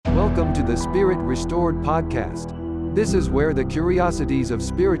welcome to the Spirit Restored podcast. This is where the curiosities of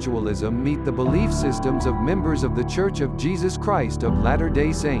spiritualism meet the belief systems of members of the Church of Jesus Christ of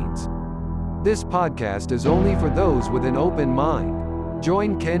Latter-day Saints. This podcast is only for those with an open mind.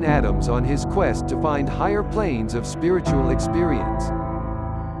 Join Ken Adams on his quest to find higher planes of spiritual experience.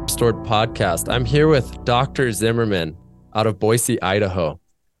 Restored podcast. I'm here with Dr. Zimmerman out of Boise, Idaho.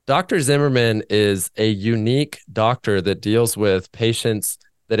 Dr. Zimmerman is a unique doctor that deals with patients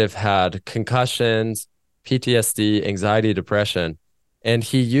that have had concussions, PTSD, anxiety, depression, and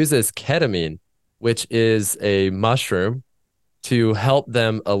he uses ketamine, which is a mushroom, to help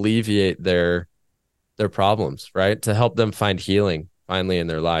them alleviate their problems, right? To help them find healing finally in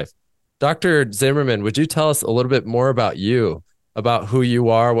their life. Dr. Zimmerman, would you tell us a little bit more about you, about who you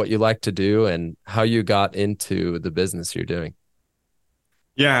are, what you like to do, and how you got into the business you're doing?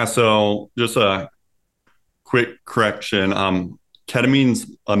 Yeah, so just a quick correction. Ketamine's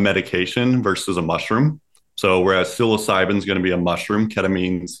a medication versus a mushroom. So whereas psilocybin is going to be a mushroom,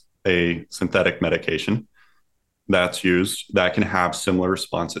 ketamine's a synthetic medication that's used that can have similar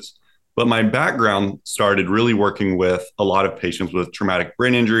responses. But my background started really working with a lot of patients with traumatic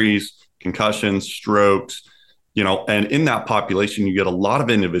brain injuries, concussions, strokes, and in that population, you get a lot of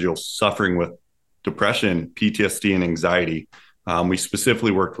individuals suffering with depression, PTSD, and anxiety. We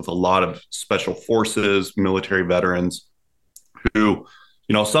specifically worked with a lot of special forces, military veterans who,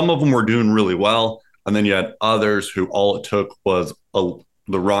 some of them were doing really well. And then you had others who all it took was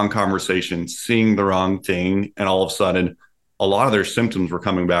the wrong conversation, seeing the wrong thing. And all of a sudden, a lot of their symptoms were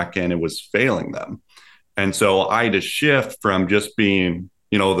coming back and it was failing them. And so I had to shift from just being,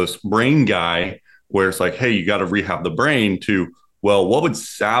 this brain guy where it's like, hey, you got to rehab the brain to, well, what would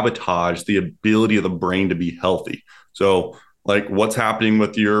sabotage the ability of the brain to be healthy? So like what's happening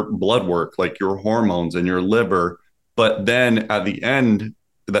with your blood work, like your hormones and your liver. But then at the end,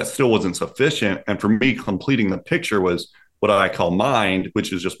 that still wasn't sufficient. And for me, completing the picture was what I call mind,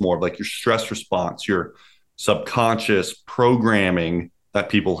 which is just more of like your stress response, your subconscious programming that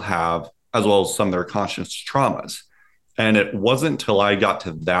people have, as well as some of their conscious traumas. And it wasn't until I got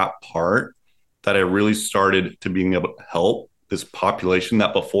to that part that I really started to being able to help this population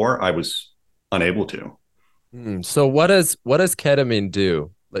that before I was unable to. So what does ketamine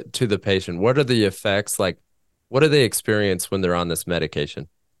do to the patient? What are the effects? Like, what do they experience when they're on this medication?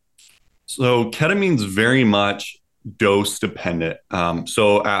 So ketamine's very much dose dependent.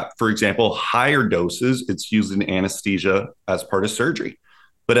 So at, for example, higher doses, it's used in anesthesia as part of surgery.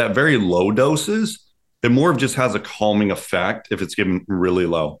 But at very low doses, it more of just has a calming effect if it's given really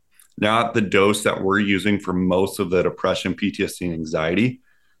low. Now at the dose that we're using for most of the depression, PTSD, and anxiety,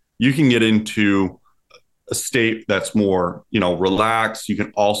 you can get into a state that's more, relaxed. You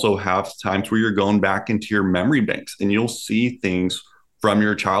can also have times where you're going back into your memory banks and you'll see things from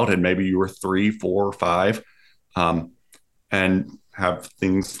your childhood. Maybe you were 3, 4, 5, and have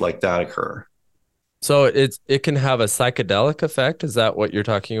things like that occur. So it can have a psychedelic effect. Is that what you're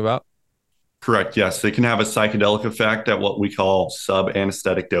talking about? Correct. Yes. It can have a psychedelic effect at what we call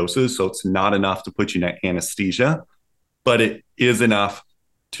sub-anesthetic doses. So it's not enough to put you in anesthesia, but it is enough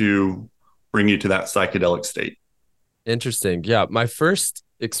to bring you to that psychedelic state. Interesting. Yeah. My first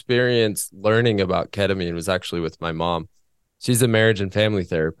experience learning about ketamine was actually with my mom. She's a marriage and family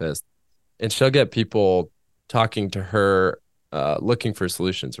therapist, and she'll get people talking to her, looking for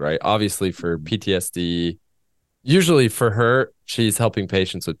solutions, right? Obviously for PTSD. Usually for her, she's helping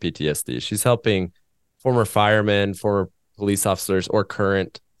patients with PTSD. She's helping former firemen, former police officers, or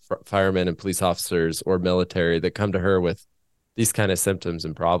current firemen and police officers or military that come to her with these kind of symptoms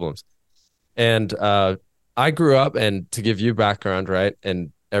and problems. And I grew up, and to give you background, right,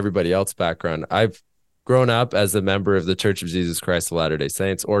 and everybody else background, I've grown up as a member of the Church of Jesus Christ of Latter-day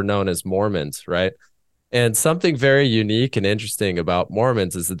Saints, or known as Mormons, right? And something very unique and interesting about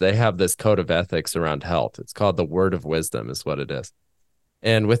Mormons is that they have this code of ethics around health. It's called the Word of Wisdom is what it is.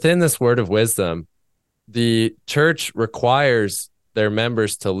 And within this Word of Wisdom, the church requires their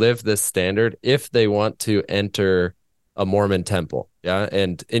members to live this standard if they want to enter a Mormon temple. Yeah.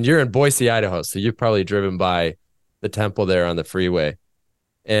 And you're in Boise, Idaho, so you've probably driven by the temple there on the freeway.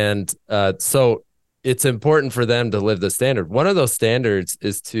 And so it's important for them to live the standard. One of those standards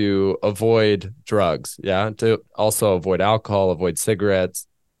is to avoid drugs. Yeah. To also avoid alcohol, avoid cigarettes,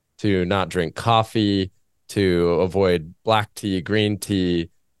 to not drink coffee, to avoid black tea, green tea,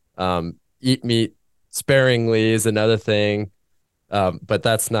 eat meat sparingly is another thing. But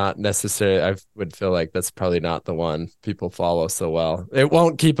that's not necessarily, I would feel like that's probably not the one people follow so well. It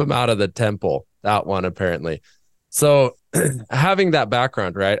won't keep them out of the temple, that one apparently. So having that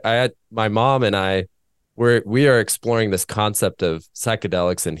background, right? My mom and I we are exploring this concept of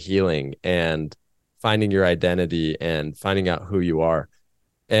psychedelics and healing and finding your identity and finding out who you are.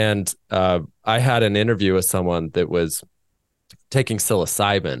 And I had an interview with someone that was taking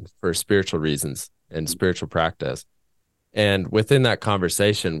psilocybin for spiritual reasons and spiritual practice. And within that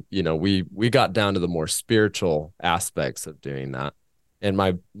conversation, we got down to the more spiritual aspects of doing that. And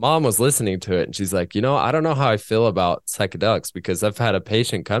my mom was listening to it and she's like, I don't know how I feel about psychedelics, because I've had a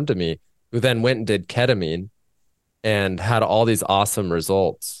patient come to me who then went and did ketamine and had all these awesome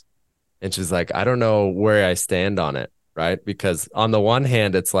results. And she's like, I don't know where I stand on it, right? Because on the one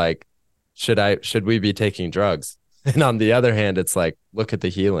hand, it's like, should we be taking drugs? And on the other hand, it's like, look at the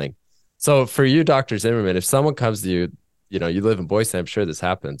healing. So for you, Dr. Zimmerman, if someone comes to you, you live in Boise, I'm sure this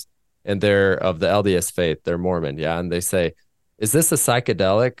happens, and they're of the LDS faith, they're Mormon, yeah, and they say, is this a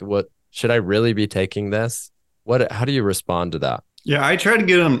psychedelic? What should I really be taking this? How do you respond to that? Yeah, I try to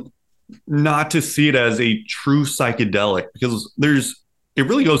get them not to see it as a true psychedelic, because it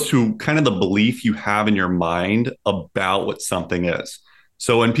really goes to kind of the belief you have in your mind about what something is.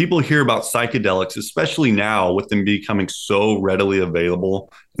 So when people hear about psychedelics, especially now with them becoming so readily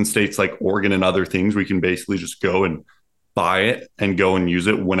available in states like Oregon and other things, we can basically just go and buy it and go and use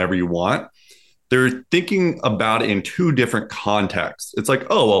it whenever you want. They're thinking about it in two different contexts. It's like,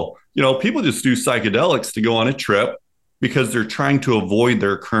 oh, well, people just do psychedelics to go on a trip because they're trying to avoid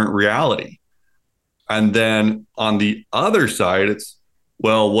their current reality. And then on the other side, it's,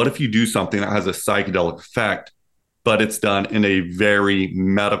 well, what if you do something that has a psychedelic effect, but it's done in a very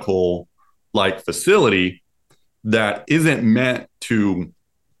medical-like facility that isn't meant to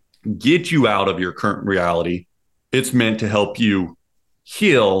get you out of your current reality. It's meant to help you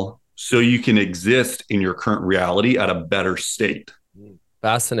heal so you can exist in your current reality at a better state.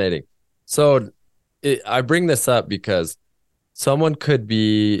 Fascinating. So I bring this up because someone could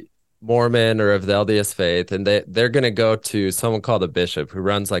be Mormon or of the LDS faith, and they're going to go to someone called a bishop who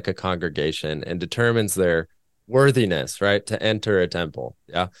runs like a congregation and determines their worthiness, right, to enter a temple.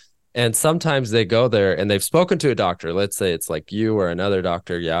 Yeah. And sometimes they go there and they've spoken to a doctor. Let's say it's like you or another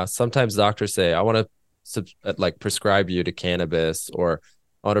doctor. Yeah. Sometimes doctors say, I want to prescribe you to cannabis, or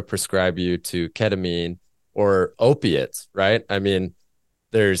I want to prescribe you to ketamine or opiates, right? I mean,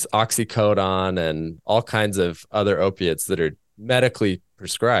 there's oxycodone and all kinds of other opiates that are medically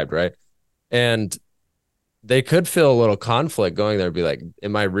prescribed, right? And they could feel a little conflict going there and be like,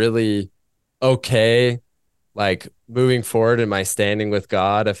 am I really okay, like moving forward in my standing with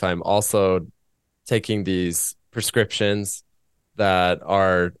God, if I'm also taking these prescriptions that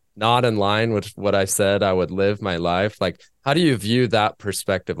are not in line with what I said I would live my life? Like, how do you view that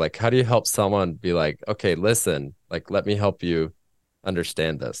perspective? Like, how do you help someone be like, okay, listen, like, let me help you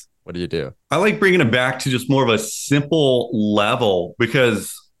understand this? What do you do? I like bringing it back to just more of a simple level,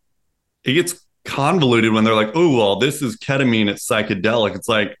 because it gets convoluted when they're like, oh, well, this is ketamine, it's psychedelic. It's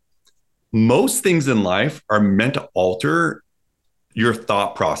like, most things in life are meant to alter your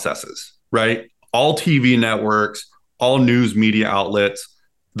thought processes, right? All TV networks, all news media outlets,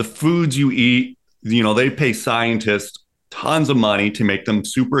 the foods you eat, they pay scientists tons of money to make them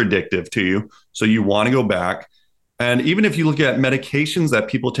super addictive to you. So you want to go back. And even if you look at medications that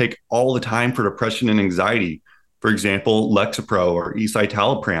people take all the time for depression and anxiety, for example, Lexapro or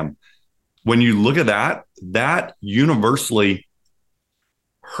escitalopram, when you look at that universally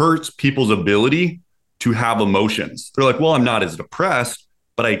hurts people's ability to have emotions. They're like, well, I'm not as depressed,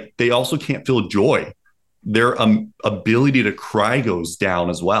 but they also can't feel joy. Their ability to cry goes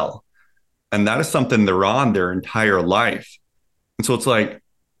down as well. And that is something they're on their entire life. And so it's like,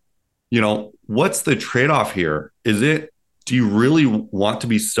 what's the trade-off here? Do you really want to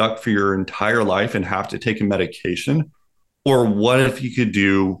be stuck for your entire life and have to take a medication? Or what if you could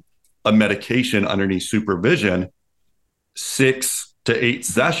do a medication underneath supervision, 6 to 8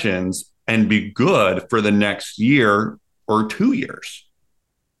 sessions, and be good for the next year or 2 years?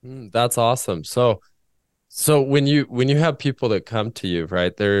 That's awesome. So when you have people that come to you,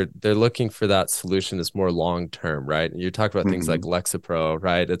 right, they're looking for that solution that's more long-term, right? And you talk about things like Lexapro,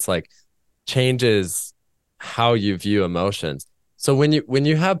 right? It's like changes how you view emotions. So when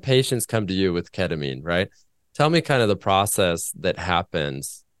you have patients come to you with ketamine, right? Tell me kind of the process that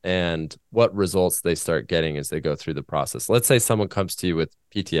happens and what results they start getting as they go through the process. Let's say someone comes to you with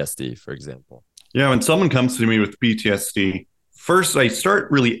PTSD, for example. Yeah, when someone comes to me with PTSD, first I start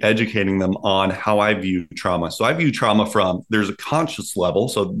really educating them on how I view trauma. So I view trauma there's a conscious level.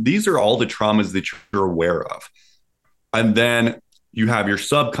 So these are all the traumas that you're aware of. And then you have your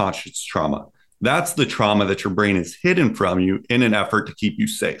subconscious trauma. That's the trauma that your brain is hidden from you in an effort to keep you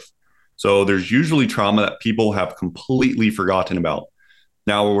safe. So there's usually trauma that people have completely forgotten about.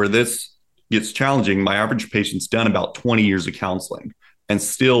 Now, where this gets challenging. My average patient's done about 20 years of counseling and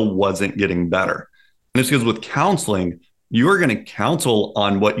still wasn't getting better. And it's because with counseling, you're going to counsel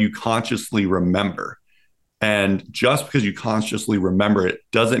on what you consciously remember. And just because you consciously remember it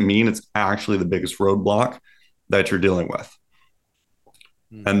doesn't mean it's actually the biggest roadblock that you're dealing with.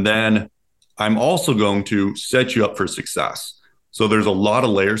 And then I'm also going to set you up for success. So there's a lot of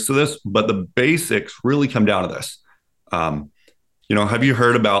layers to this, but the basics really come down to this. Have you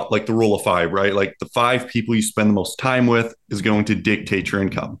heard about like the rule of five, right? Like the 5 people you spend the most time with is going to dictate your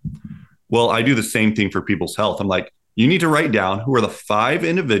income. Well, I do the same thing for people's health. I'm like, you need to write down who are the 5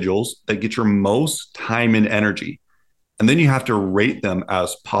 individuals that get your most time and energy. And then you have to rate them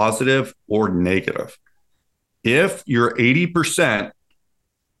as positive or negative. If your 80%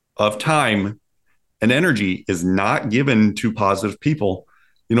 of time and energy is not given to positive people,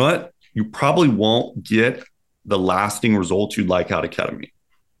 you know what? You probably won't get the lasting results you'd like out of ketamine.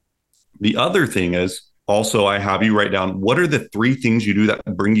 The other thing is also, I have you write down what are the 3 things you do that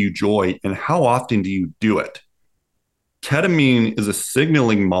bring you joy and how often do you do it? Ketamine is a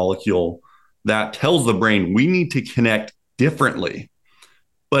signaling molecule that tells the brain we need to connect differently.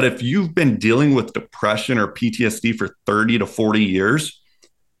 But if you've been dealing with depression or PTSD for 30 to 40 years,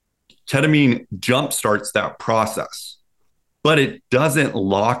 ketamine jumpstarts that process, but it doesn't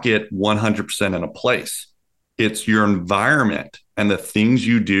lock it 100% in a place. It's your environment and the things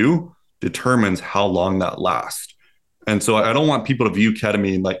you do determines how long that lasts. And so I don't want people to view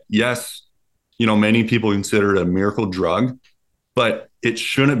ketamine like, yes, many people consider it a miracle drug, but it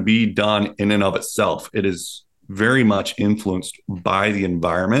shouldn't be done in and of itself. It is very much influenced by the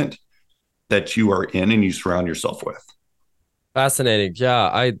environment that you are in and you surround yourself with. Fascinating.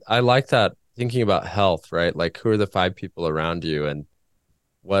 Yeah, I like that, thinking about health, right? Like who are the 5 people around you and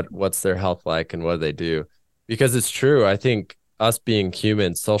what's their health like and what do they do? Because it's true. I think us being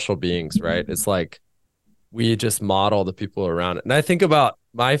human, social beings, right? It's like we just model the people around it. And I think about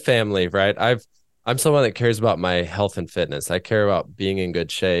my family, right? I'm someone that cares about my health and fitness. I care about being in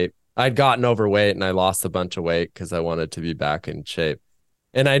good shape. I'd gotten overweight and I lost a bunch of weight because I wanted to be back in shape.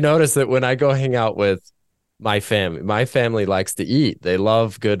 And I noticed that when I go hang out with my family likes to eat. They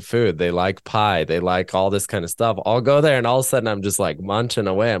love good food. They like pie. They like all this kind of stuff. I'll go there and all of a sudden I'm just like munching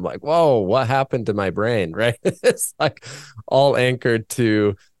away. I'm like, whoa, what happened to my brain? Right. It's like all anchored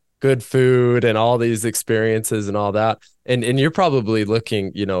to good food and all these experiences and all that. And you're probably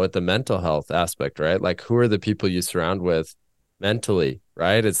looking, at the mental health aspect, right? Like who are the people you surround with mentally,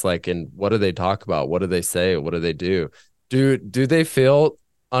 right? It's like, and what do they talk about? What do they say? What do they do? Do they feel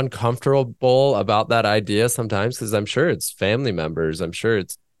uncomfortable about that idea sometimes? Because I'm sure it's family members. I'm sure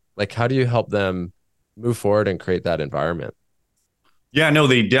it's like, how do you help them move forward and create that environment? Yeah, no,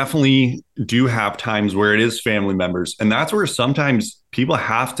 they definitely do have times where it is family members. And that's where sometimes people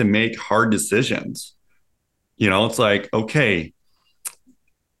have to make hard decisions. It's like, okay,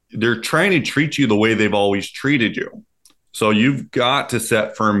 they're trying to treat you the way they've always treated you. So you've got to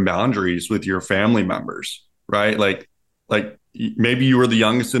set firm boundaries with your family members, right? Like maybe you were the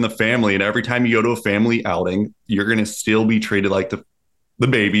youngest in the family, and every time you go to a family outing, you're going to still be treated like the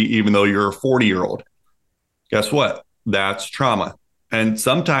baby, even though you're a 40-year-old. Guess what? That's trauma. And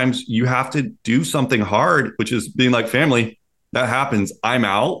sometimes you have to do something hard, which is being like, family, that happens. I'm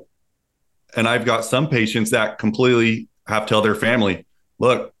out. And I've got some patients that completely have to tell their family,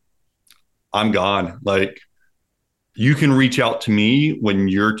 look, I'm gone. Like, you can reach out to me when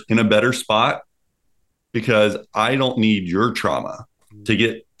you're in a better spot, because I don't need your trauma to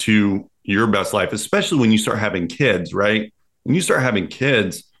get to your best life, especially when you start having kids, right? When you start having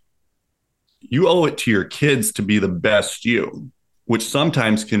kids, you owe it to your kids to be the best you, which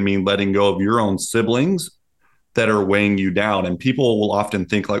sometimes can mean letting go of your own siblings that are weighing you down. And people will often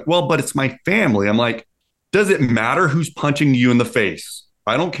think like, well, but it's my family. I'm like, does it matter who's punching you in the face?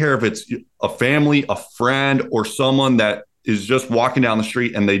 I don't care if it's a family, a friend, or someone that is just walking down the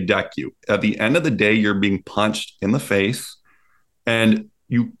street and they deck you. At the end of the day, you're being punched in the face, and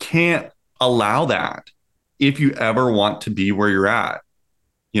you can't allow that if you ever want to be where you're at.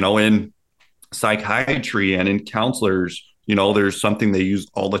 In psychiatry and in counselors, there's something they use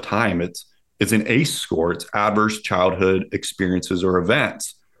all the time. It's an ACE score. It's adverse childhood experiences or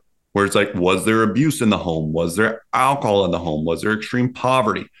events, where it's like, was there abuse in the home? Was there alcohol in the home? Was there extreme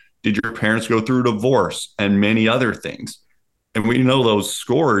poverty? Did your parents go through a divorce? And many other things. And we know those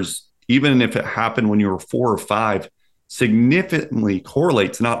scores, even if it happened when you were 4 or 5, significantly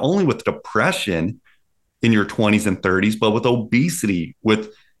correlates not only with depression in your 20s and 30s, but with obesity,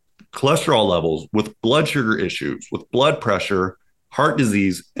 with cholesterol levels, with blood sugar issues, with blood pressure, heart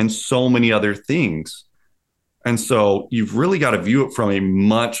disease, and so many other things. And so you've really got to view it from a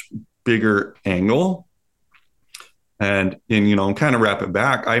much bigger angle. And kind of wrap it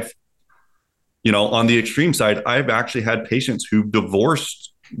back, on the extreme side, I've actually had patients who've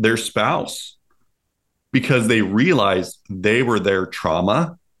divorced their spouse because they realized they were their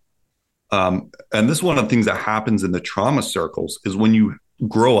trauma. And this is one of the things that happens in the trauma circles is when you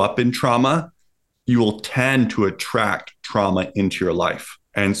grow up in trauma, you will tend to attract trauma into your life.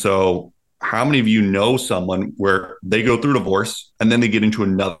 And so how many of you know someone where they go through divorce and then they get into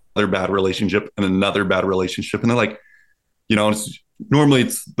another bad relationship and another bad relationship? And they're like, normally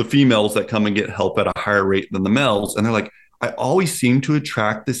it's the females that come and get help at a higher rate than the males. And they're like, I always seem to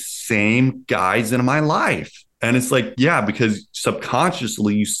attract the same guys into my life. And it's like, yeah, because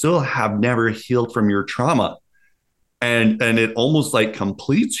subconsciously you still have never healed from your trauma. And it almost like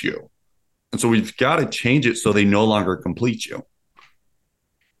completes you. And so we've got to change it so they no longer complete you.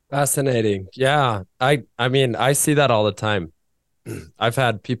 Fascinating. Yeah. I mean, I see that all the time. I've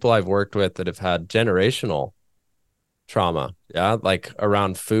had people I've worked with that have had generational trauma, yeah, like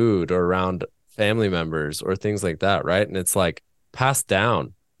around food or around family members or things like that, right? And it's like passed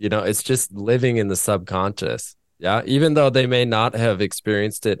down, it's just living in the subconscious. Yeah, even though they may not have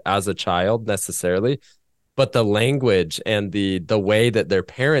experienced it as a child necessarily, but the language and the way that their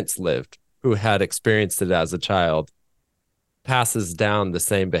parents lived who had experienced it as a child passes down the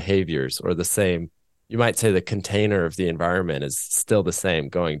same behaviors, or the same, you might say the container of the environment is still the same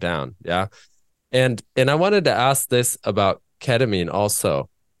going down. Yeah. And I wanted to ask this about ketamine also,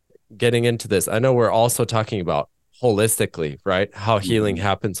 getting into this. I know we're also talking about holistically, right? How healing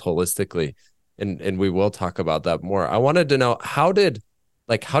happens holistically. And we will talk about that more. I wanted to know, how did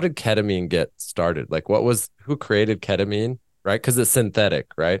ketamine get started? Like who created ketamine, right? Because it's synthetic,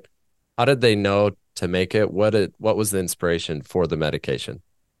 right? How did they know to make it? What was the inspiration for the medication?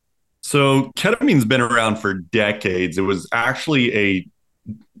 So ketamine's been around for decades. It was actually a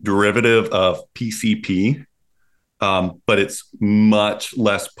derivative of PCP, but it's much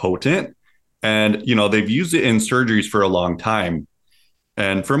less potent. And, they've used it in surgeries for a long time.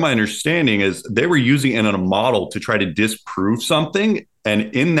 And from my understanding is they were using it in a model to try to disprove something.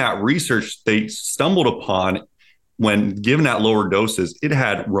 And in that research, they stumbled upon, when given at lower doses, it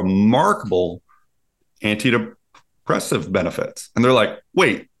had remarkable antidepressive benefits. And they're like,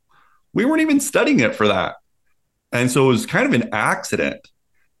 wait, we weren't even studying it for that. And so it was kind of an accident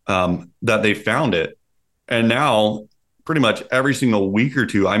that they found it. And now pretty much every single week or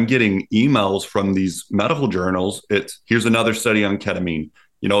two, I'm getting emails from these medical journals. Here's another study on ketamine.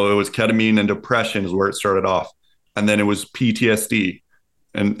 It was ketamine and depression is where it started off. And then it was PTSD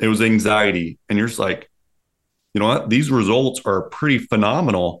and it was anxiety. And you're just like, you know what? These results are pretty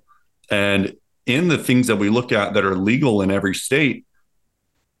phenomenal. And in the things that we look at that are legal in every state,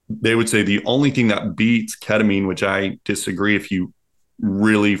 they would say the only thing that beats ketamine, which I disagree if you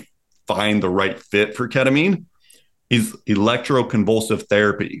really find the right fit for ketamine, is electroconvulsive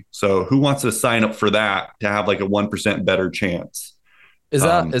therapy. So who wants to sign up for that to have like a 1% better chance? Is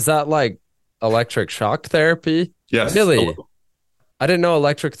that like electric shock therapy? Yes. Really? I didn't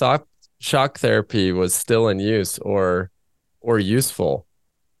know shock therapy was still in use or useful.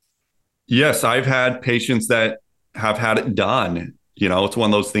 Yes, I've had patients that have had it done. It's one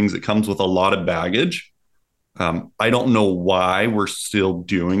of those things that comes with a lot of baggage. I don't know why we're still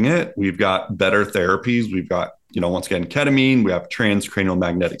doing it. We've got better therapies. We've got, once again, ketamine. We have transcranial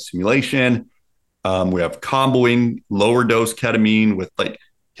magnetic stimulation. We have comboing lower dose ketamine with like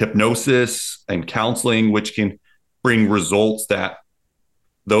hypnosis and counseling, which can bring results that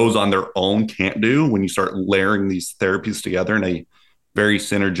those on their own can't do when you start layering these therapies together in a very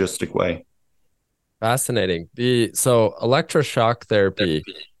synergistic way. Fascinating. So electroshock therapy,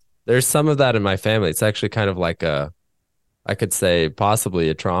 there's some of that in my family. It's actually kind of like I could say possibly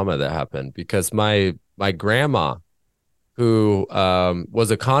a trauma that happened, because my grandma, who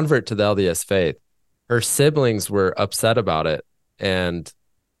was a convert to the LDS faith, her siblings were upset about it and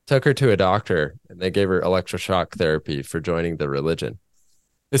took her to a doctor, and they gave her electroshock therapy for joining the religion.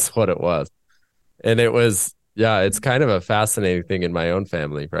 Is what it was. And it was, yeah, it's kind of a fascinating thing in my own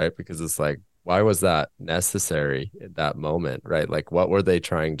family, right? Because it's like, why was that necessary in that moment, right? Like, what were they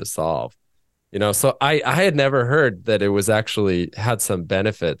trying to solve? So I had never heard that it was actually had some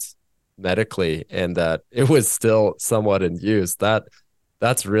benefits medically and that it was still somewhat in use.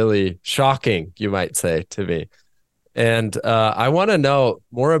 That's really shocking, you might say, to me. And I want to know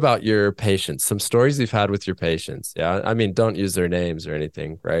more about your patients, some stories you've had with your patients. Yeah. I mean, don't use their names or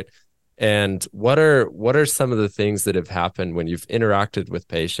anything, right? And what are some of the things that have happened when you've interacted with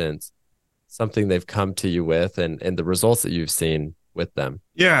patients, something they've come to you with, and the results that you've seen with them?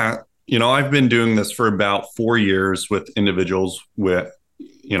 Yeah. I've been doing this for about 4 years with individuals with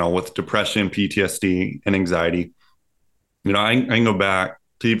with depression, PTSD, and anxiety. I can go back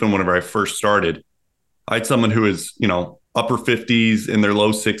to even whenever I first started. I had someone who was, upper 50s in their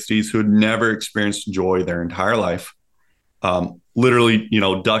low 60s who had never experienced joy their entire life. Literally,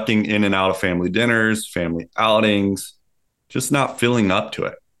 ducking in and out of family dinners, family outings, just not feeling up to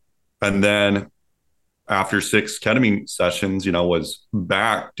it. And then after 6 ketamine sessions, was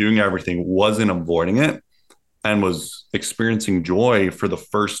back doing everything, wasn't avoiding it, and was experiencing joy for the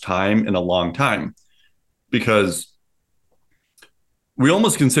first time in a long time. Because we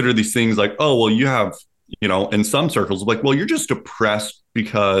almost consider these things like, oh, well, you have, in some circles, like, well, you're just depressed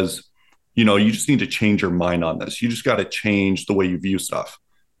because, you just need to change your mind on this. You just got to change the way you view stuff.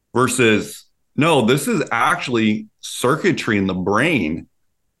 Versus, no, this is actually circuitry in the brain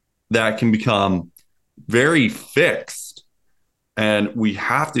that can become very fixed. And we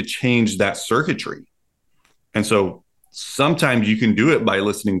have to change that circuitry. And so sometimes you can do it by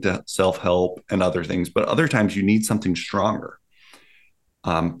listening to self-help and other things, but other times you need something stronger.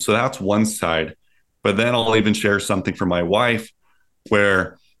 So that's one side. But then I'll even share something from my wife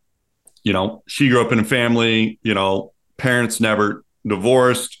where, she grew up in a family, parents never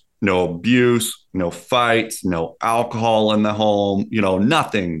divorced, no abuse, no fights, no alcohol in the home,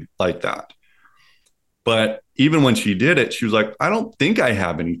 nothing like that. But even when she did it, she was like, I don't think I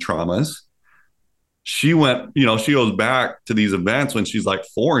have any traumas. She went, she goes back to these events when she's like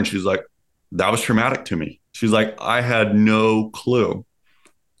 4 and she's like, that was traumatic to me. She's like, I had no clue.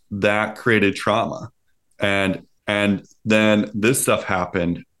 That created trauma. And then this stuff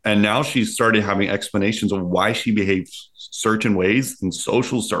happened. And now she's started having explanations of why she behaves certain ways in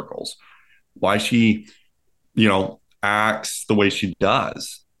social circles, why she, acts the way she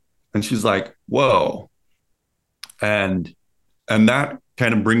does. And she's like, whoa. And that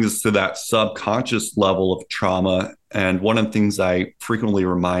kind of brings us to that subconscious level of trauma. And one of the things I frequently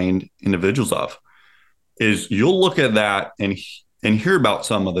remind individuals of is you'll look at that and hear about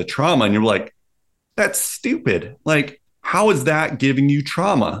some of the trauma and you're like, that's stupid. Like, how is that giving you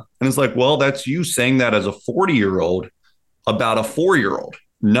trauma? And it's like, well, that's you saying that as a 40-year-old about a 4-year-old.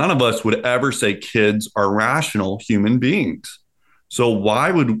 None of us would ever say kids are rational human beings. So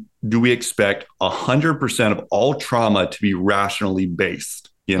why do we expect 100% of all trauma to be rationally based?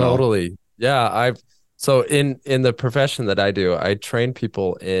 Totally. Yeah. So in the profession that I do, I train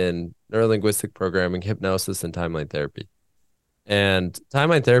people in neurolinguistic programming, hypnosis, and timeline therapy. And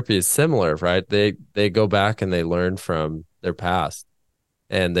timeline therapy is similar, right? They go back and they learn from their past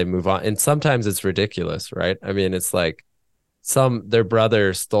and they move on. And sometimes it's ridiculous, right? I mean, it's like their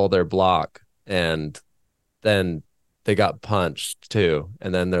brother stole their block and then they got punched too.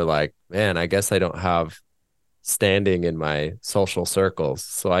 And then they're like, man, I guess I don't have standing in my social circles,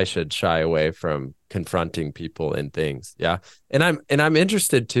 so I should shy away from confronting people and things. Yeah. And I'm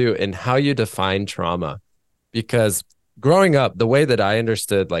interested too in how you define trauma, because growing up, the way that I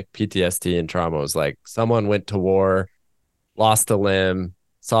understood like PTSD and trauma was like someone went to war, lost a limb,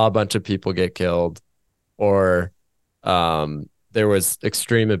 saw a bunch of people get killed, or there was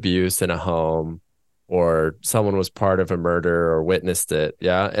extreme abuse in a home, or someone was part of a murder or witnessed it.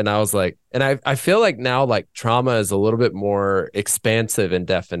 Yeah. And I was like, and I feel like now like trauma is a little bit more expansive in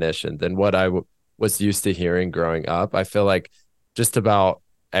definition than what I was used to hearing growing up. I feel like just about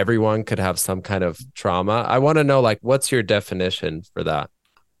everyone could have some kind of trauma. I want to know, like, what's your definition for that?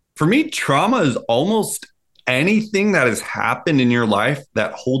 For me, trauma is almost anything that has happened in your life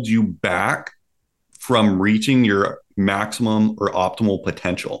that holds you back from reaching your maximum or optimal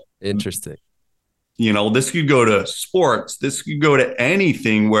potential. Interesting. This could go to sports. This could go to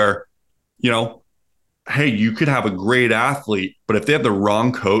anything where, hey, you could have a great athlete, but if they have the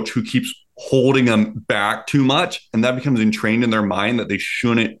wrong coach who keeps holding them back too much, and that becomes entrained in their mind that they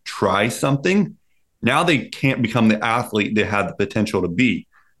shouldn't try something, now they can't become the athlete they had the potential to be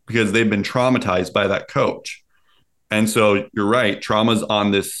because they've been traumatized by that coach. And so you're right, trauma's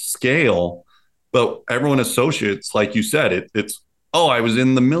on this scale, but everyone associates, like you said, it's, oh, I was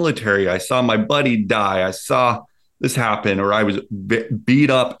in the military. I saw my buddy die. I saw this happen, or I was beat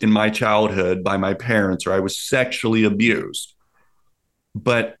up in my childhood by my parents, or I was sexually abused.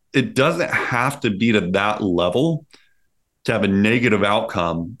 But it doesn't have to be to that level to have a negative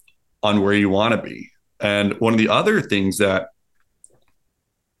outcome on where you want to be. And one of the other things that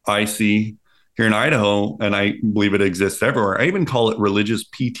I see here in Idaho, and I believe it exists everywhere, I even call it religious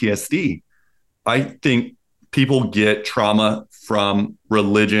PTSD. I think people get trauma from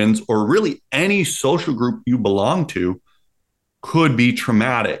religions, or really any social group you belong to could be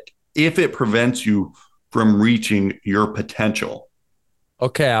traumatic if it prevents you from reaching your potential.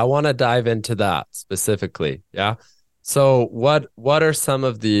 Okay, I want to dive into that specifically. Yeah. So what are some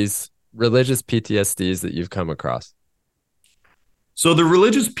of these religious PTSDs that you've come across? So the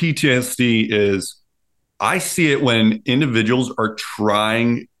religious PTSD is, I see it when individuals are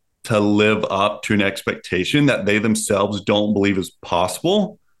trying to live up to an expectation that they themselves don't believe is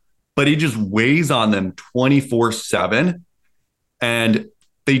possible, but it just weighs on them 24/7, and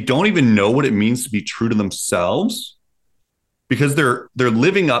they don't even know what it means to be true to themselves because they're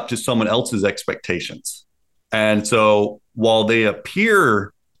living up to someone else's expectations. And so while they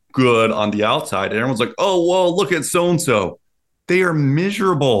appear good on the outside, and everyone's like, "Oh, well, look at so and so." They are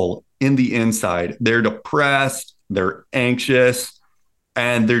miserable in the inside. They're depressed, they're anxious,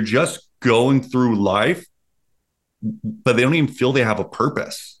 and they're just going through life, but they don't even feel they have a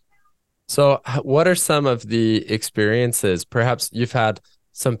purpose. So what are some of the experiences? Perhaps you've had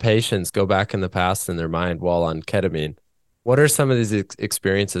some patients go back in the past in their mind while on ketamine. What are some of these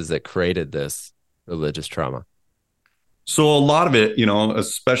experiences that created this religious trauma? So a lot of it,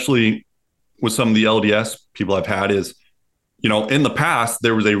 especially with some of the LDS people I've had is, in the past,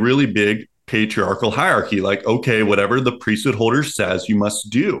 there was a really big patriarchal hierarchy, like, okay, whatever the priesthood holder says, you must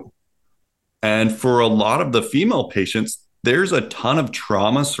do. And for a lot of the female patients, there's a ton of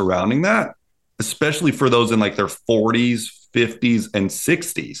trauma surrounding that, especially for those in like their 40s, 50s, and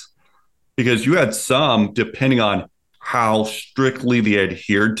 60s, because you had some, depending on how strictly they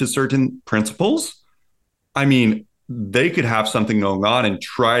adhered to certain principles. I mean, they could have something going on and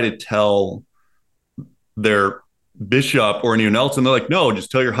try to tell their bishop or anyone else, and they're like, no,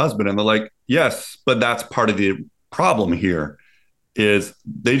 just tell your husband. And they're like, yes, but that's part of the problem here is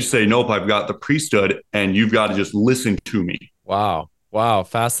they just say, nope, I've got the priesthood and you've got to just listen to me. Wow. Wow.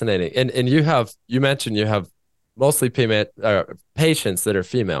 Fascinating. And you mentioned you have mostly patients that are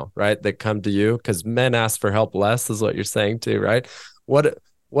female, right? That come to you because men ask for help less is what you're saying too, right? What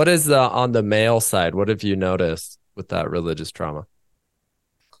is on the male side? What have you noticed with that religious trauma?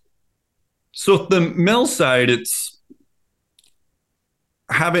 So the male side,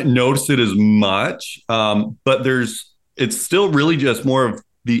 haven't noticed it as much, but it's still really just more of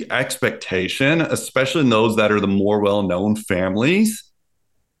the expectation, especially in those that are the more well-known families.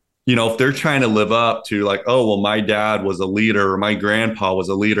 If they're trying to live up to like, oh, well, my dad was a leader or my grandpa was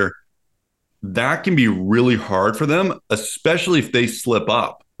a leader, that can be really hard for them, especially if they slip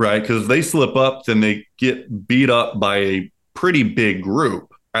up, right? Because if they slip up, then they get beat up by a pretty big group.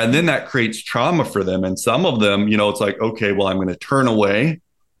 And then that creates trauma for them. And some of them, it's like, okay, well, I'm going to turn away,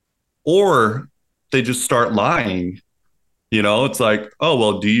 or they just start lying. It's like, oh,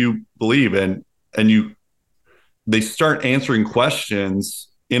 well, do you believe? And they start answering questions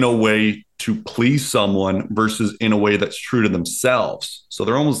in a way to please someone versus in a way that's true to themselves. So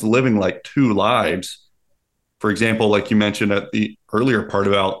they're almost living like two lives. For example, like you mentioned at the earlier part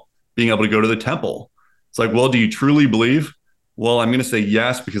about being able to go to the temple. It's like, well, do you truly believe? Well, I'm going to say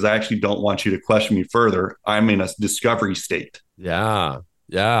yes, because I actually don't want you to question me further. I'm in a discovery state. Yeah.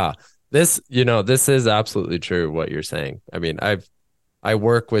 Yeah. This is absolutely true what you're saying. I mean, I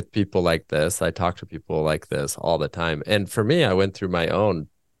work with people like this. I talk to people like this all the time. And for me, I went through my own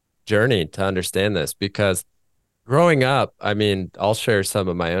journey to understand this because growing up, I mean, I'll share some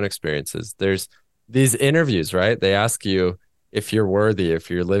of my own experiences. There's these interviews, right? They ask you if you're worthy,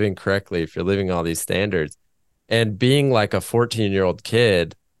 if you're living correctly, if you're living all these standards. And being like a 14-year-old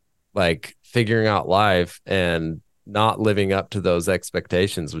kid, like figuring out life and not living up to those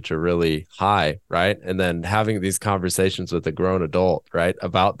expectations, which are really high, right? And then having these conversations with a grown adult, right,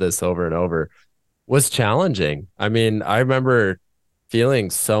 about this over and over was challenging. I mean, I remember feeling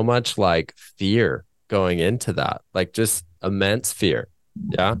so much like fear going into that, like just immense fear.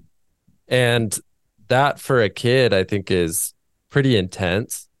 Yeah. And that for a kid, I think is pretty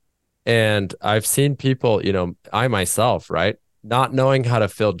intense. And I've seen people, I myself, right, not knowing how to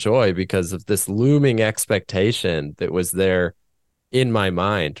feel joy because of this looming expectation that was there in my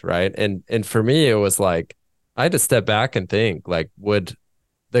mind, right? And for me, it was like I had to step back and think, like, would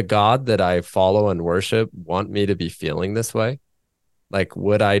the God that I follow and worship want me to be feeling this way? Like,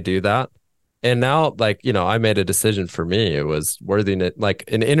 would I do that? And now, like, I made a decision for me. It was worthiness. Like,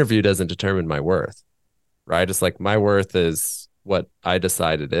 an interview doesn't determine my worth, right? It's like my worth is what I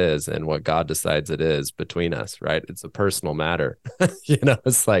decide it is and what God decides it is between us, right? It's a personal matter.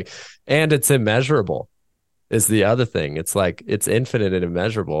 It's like, and it's immeasurable is the other thing. It's like, it's infinite and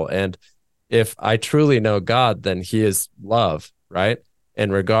immeasurable. And if I truly know God, then he is love, right?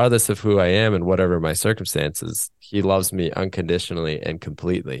 And regardless of who I am and whatever my circumstances, he loves me unconditionally and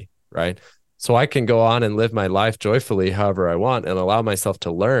completely, right? So I can go on and live my life joyfully however I want and allow myself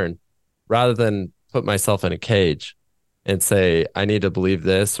to learn rather than put myself in a cage and say, I need to believe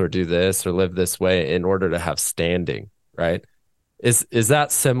this or do this or live this way in order to have standing, right? Is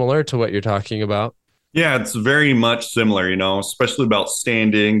that similar to what you're talking about? Yeah, it's very much similar, especially about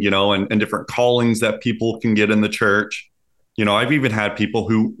standing, and different callings that people can get in the church. I've even had people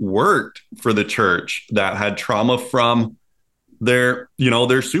who worked for the church that had trauma from their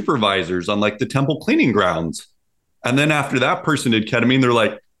supervisors on like the temple cleaning grounds. And then after that person did ketamine, they're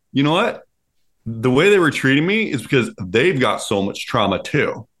like, you know what? The way they were treating me is because they've got so much trauma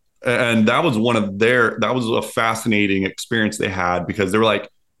too. And that was that was a fascinating experience they had, because they were like,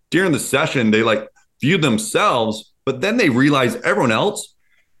 during the session, they like viewed themselves, but then they realized everyone's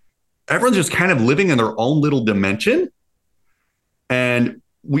just kind of living in their own little dimension. And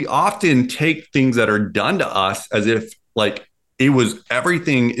we often take things that are done to us as if like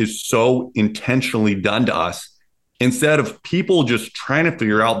everything is so intentionally done to us, instead of people just trying to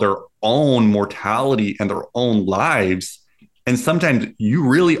figure out their own mortality and their own lives. And sometimes you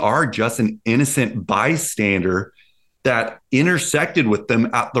really are just an innocent bystander that intersected with them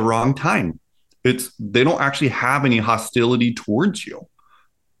at the wrong time. They don't actually have any hostility towards you,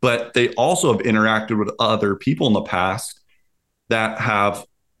 but they also have interacted with other people in the past that have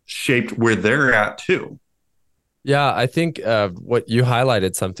shaped where they're at too. Yeah, I think what you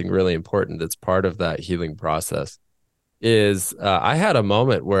highlighted something really important that's part of that healing process is I had a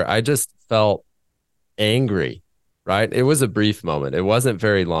moment where I just felt angry, right? It was a brief moment. It wasn't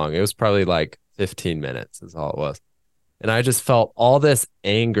very long. It was probably like 15 minutes is all it was. And I just felt all this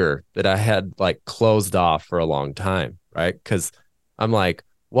anger that I had like closed off for a long time, right? Because I'm like,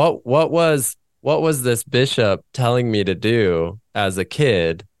 what was this bishop telling me to do as a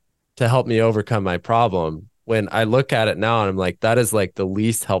kid to help me overcome my problem? When I look at it now and I'm like, that is like the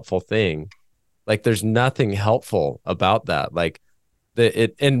least helpful thing. Like there's nothing helpful about that. Like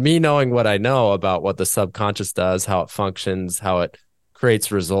and me knowing what I know about what the subconscious does, how it functions, how it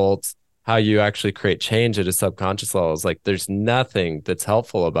creates results, how you actually create change at a subconscious level, is like there's nothing that's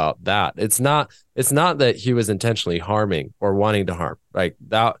helpful about that. It's not that he was intentionally harming or wanting to harm. Like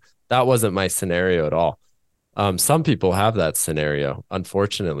that wasn't my scenario at all. Some people have that scenario,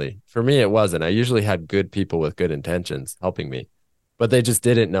 unfortunately. For me, it wasn't. I usually had good people with good intentions helping me, but they just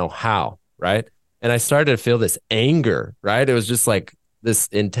didn't know how, right? And I started to feel this anger, right? It was just like this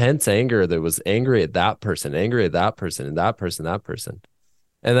intense anger that was angry at that person, angry at that person, and that person, that person.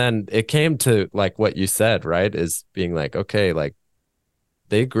 And then it came to like what you said, right? Is being like, okay, like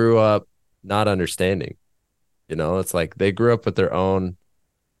they grew up not understanding, it's like they grew up with their own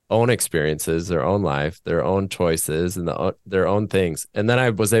experiences, their own life, their own choices, and their own things. And then I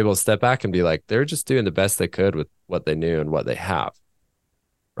was able to step back and be like, they're just doing the best they could with what they knew and what they have,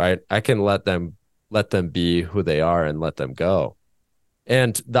 right? I can let them be who they are and let them go.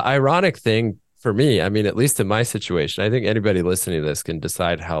 And the ironic thing for me, I mean, at least in my situation, I think anybody listening to this can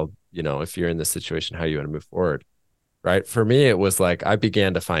decide how, if you're in this situation, how you want to move forward, right? For me, it was like I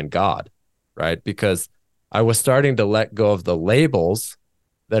began to find God, right? Because I was starting to let go of the labels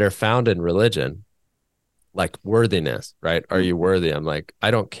that are found in religion, like worthiness, right? Are you worthy? I'm like,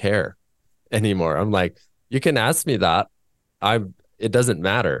 I don't care anymore. I'm like, you can ask me that. It doesn't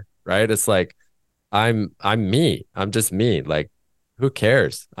matter, right? It's like, I'm me. I'm just me. Like, who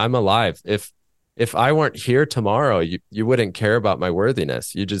cares? I'm alive. If I weren't here tomorrow, you wouldn't care about my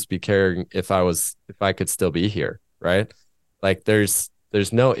worthiness. You'd just be caring if I could still be here, right? Like there's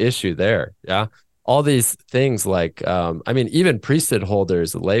no issue there. Yeah. All these things like, I mean, even priesthood holder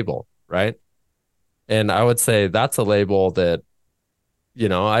is a label, right? And I would say that's a label that,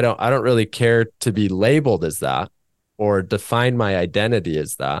 I don't really care to be labeled as that or define my identity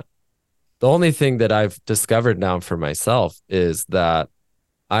as that. The only thing that I've discovered now for myself is that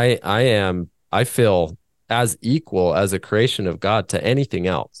I feel as equal as a creation of God to anything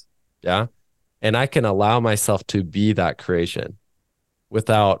else. Yeah. And I can allow myself to be that creation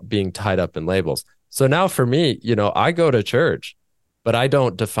without being tied up in labels. So now for me, I go to church, but I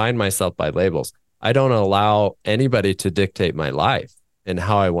don't define myself by labels. I don't allow anybody to dictate my life and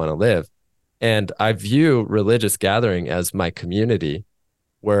how I want to live. And I view religious gathering as my community,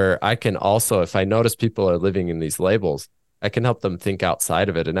 where I can also, if I notice people are living in these labels, I can help them think outside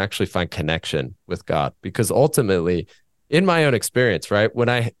of it and actually find connection with God. Because ultimately, in my own experience, right,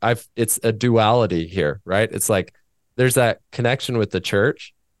 when it's a duality here, right? It's like there's that connection with the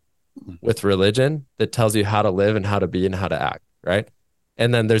church, with religion that tells you how to live and how to be and how to act, right?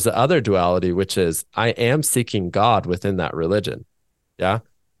 And then there's the other duality, which is I am seeking God within that religion. Yeah.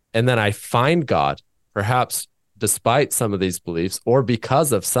 And then I find God, perhaps despite some of these beliefs or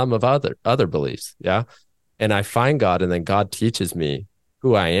because of some of other beliefs. Yeah. And I find God, and then God teaches me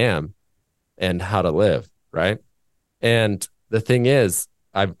who I am and how to live. Right. And the thing is,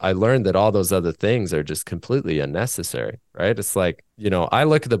 I learned that all those other things are just completely unnecessary, right? It's like, I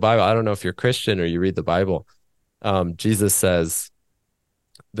look at the Bible. I don't know if you're Christian or you read the Bible. Jesus says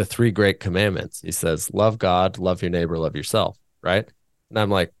the three great commandments. He says, love God, love your neighbor, love yourself, right? And I'm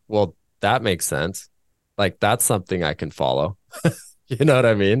like, well, that makes sense. Like, that's something I can follow. You know what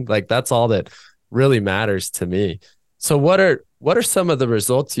I mean? Like, that's all that really matters to me. So what are some of the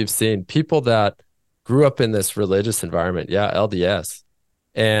results you've seen? People that grew up in this religious environment, yeah, LDS.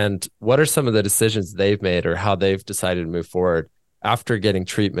 And what are some of the decisions they've made or how they've decided to move forward after getting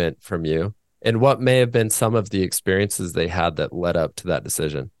treatment from you? And what may have been some of the experiences they had that led up to that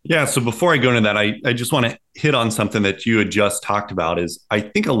decision? Yeah. So before I go into that, I just want to hit on something that you had just talked about is I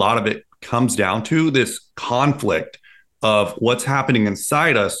think a lot of it comes down to this conflict of what's happening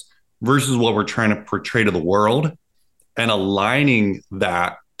inside us versus what we're trying to portray to the world and aligning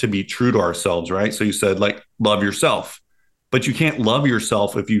that to be true to ourselves, right? So you said like, love yourself, but you can't love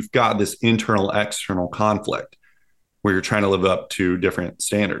yourself if you've got this internal, external conflict where you're trying to live up to different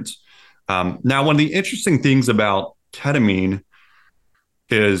standards. Now, one of the interesting things about ketamine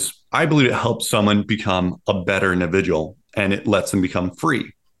is I believe it helps someone become a better individual and it lets them become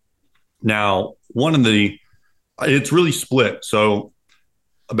free. Now, it's really split. So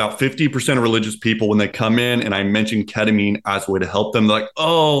about 50% of religious people, when they come in and I mention ketamine as a way to help them, they're like,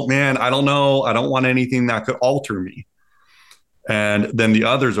 oh man, I don't know. I don't want anything that could alter me. And then the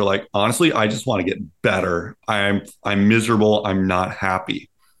others are like, honestly, I just want to get better. I'm miserable. I'm not happy.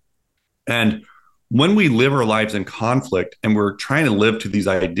 And when we live our lives in conflict and we're trying to live to these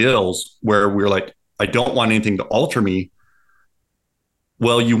ideals where we're like, I don't want anything to alter me.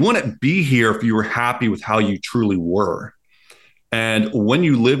 Well, you wouldn't be here if you were happy with how you truly were. And when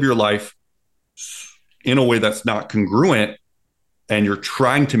you live your life in a way that's not congruent and you're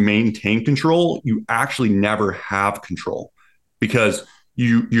trying to maintain control, you actually never have control because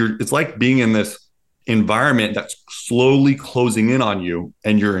it's like being in this environment that's slowly closing in on you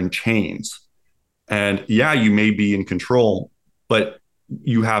and you're in chains. And yeah, you may be in control, but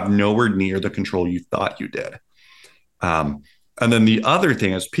you have nowhere near the control you thought you did. And then the other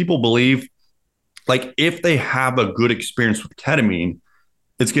thing is people believe like if they have a good experience with ketamine,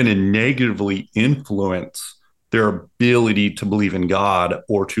 it's going to negatively influence their ability to believe in God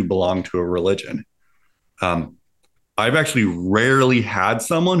or to belong to a religion. I've actually rarely had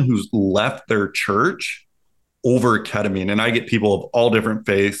someone who's left their church over ketamine. And I get people of all different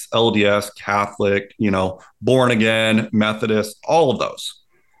faiths, LDS, Catholic, born again, Methodist, all of those.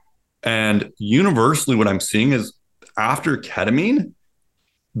 And universally, what I'm seeing is after ketamine,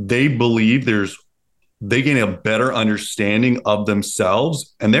 they believe they gain a better understanding of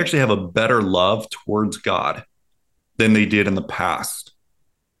themselves and they actually have a better love towards God than they did in the past.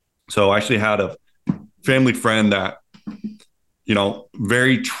 So I actually had a family friend that,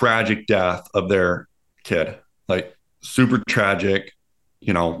 very tragic death of their kid, like super tragic,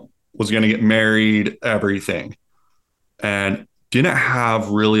 was going to get married, everything, and didn't have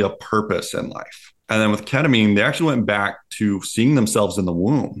really a purpose in life. And then with ketamine, they actually went back to seeing themselves in the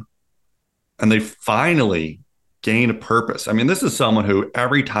womb and they finally gained a purpose. I mean, this is someone who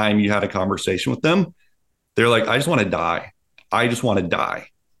every time you had a conversation with them, they're like, I just want to die. I just want to die.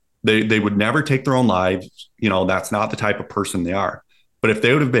 They would never take their own lives. That's not the type of person they are. But if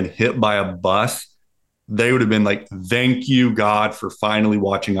they would have been hit by a bus, they would have been like, thank you, God, for finally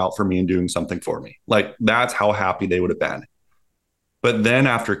watching out for me and doing something for me. Like, that's how happy they would have been. But then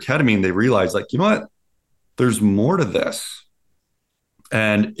after ketamine, they realized, like, you know what? There's more to this.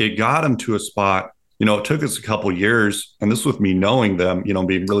 And it got them to a spot, it took us a couple of years, and this with me knowing them,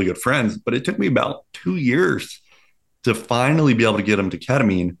 being really good friends, but it took me about 2 years to finally be able to get them to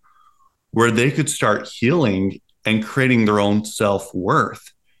ketamine where they could start healing and creating their own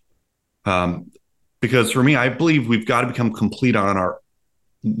self-worth. Because for me, I believe we've got to become complete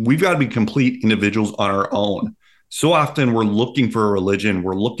we've got to be complete individuals on our own. So often we're looking for a religion,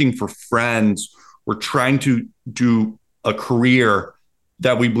 we're looking for friends, we're trying to do a career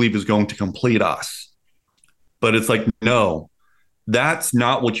that we believe is going to complete us. But it's like, no, that's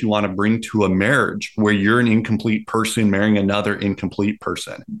not what you want to bring to a marriage where you're an incomplete person marrying another incomplete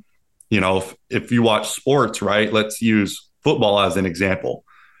person. If you watch sports, right, let's use football as an example.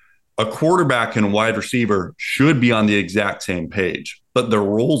 A quarterback and a wide receiver should be on the exact same page, but their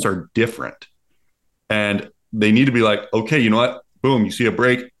roles are different. And they need to be like, okay, you know what? Boom, you see a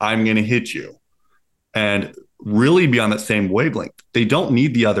break, I'm going to hit you. And really be on that same wavelength. They don't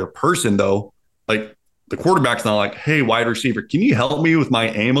need the other person, though. Like, the quarterback's not like, hey, wide receiver, can you help me with my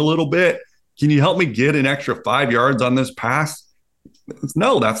aim a little bit? Can you help me get an extra 5 yards on this pass?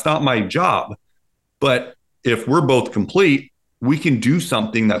 No, that's not my job. But if we're both complete, we can do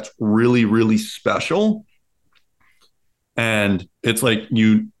something that's really, really special. And it's like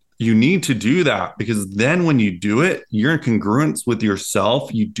you need to do that, because then when you do it, you're in congruence with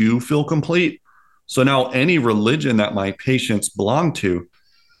yourself. You do feel complete. So now any religion that my patients belong to,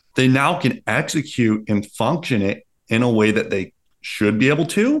 they now can execute and function it in a way that they should be able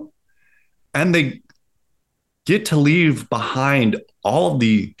to. And they get to leave behind all of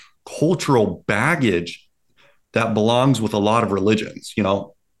the cultural baggage that belongs with a lot of religions.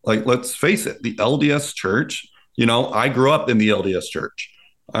 Like, let's face it, the LDS church, I grew up in the LDS church.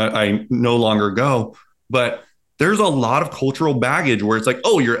 I no longer go, but there's a lot of cultural baggage where it's like,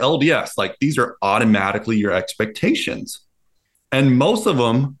 oh, you're LDS. Like, these are automatically your expectations. And most of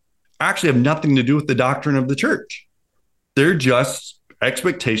them actually have nothing to do with the doctrine of the church. They're just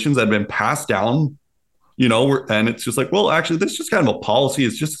expectations that have been passed down, and it's just like, well, actually, this is just kind of a policy.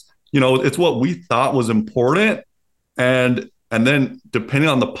 It's just, it's what we thought was important. And then depending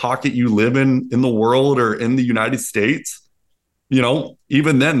on the pocket you live in the world or in the United States,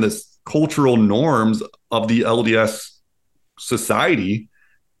 even then, this cultural norms of the LDS society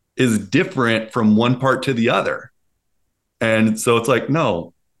is different from one part to the other. And so it's like,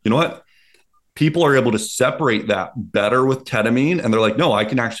 no, you know what? People are able to separate that better with ketamine. And they're like, no, I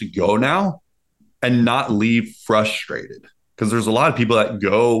can actually go now and not leave frustrated. Because there's a lot of people that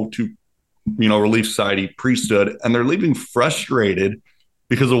go to, Relief Society, priesthood, and they're leaving frustrated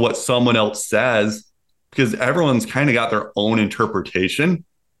because of what someone else says, because everyone's kind of got their own interpretation.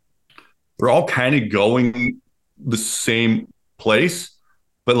 They're all kind of going the same place.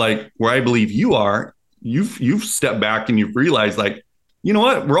 But like where I believe you are, you've stepped back and you've realized, like, you know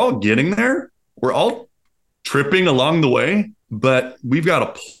what? We're all getting there. We're all tripping along the way, but we've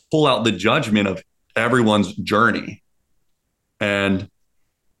got to pull out the judgment of everyone's journey. And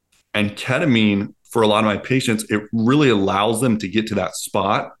ketamine, for a lot of my patients, it really allows them to get to that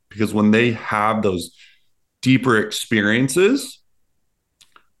spot, because when they have those deeper experiences,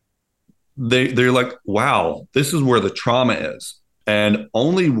 they're like, wow, this is where the trauma is. And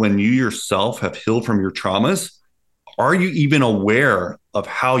only when you yourself have healed from your traumas are you even aware of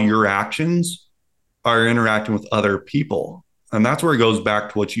how your actions are interacting with other people. And that's where it goes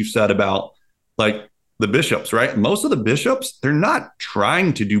back to what you said about, like, the bishops, right? Most of the bishops, they're not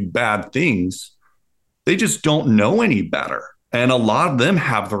trying to do bad things. They just don't know any better. And a lot of them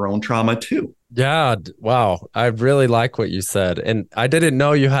have their own trauma too. Yeah. Wow. I really like what you said. And I didn't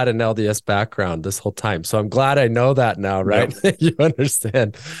know you had an LDS background this whole time. So I'm glad I know that now, right? Yep. You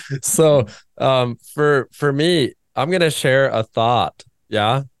understand. So for me, I'm going to share a thought.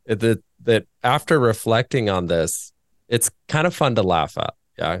 Yeah. That after reflecting on this, it's kind of fun to laugh at.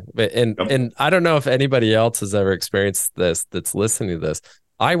 Yeah. And I don't know if anybody else has ever experienced this that's listening to this.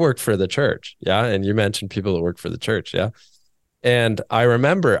 I worked for the church. Yeah. And you mentioned people that work for the church. Yeah. And I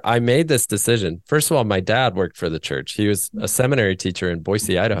remember I made this decision. First of all, my dad worked for the church. He was a seminary teacher in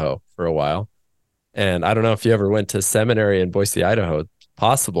Boise, Idaho for a while. And I don't know if you ever went to seminary in Boise, Idaho.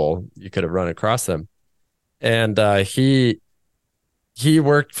 Possible you could have run across him. And he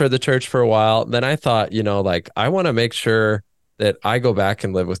worked for the church for a while. Then I thought, like, I want to make sure that I go back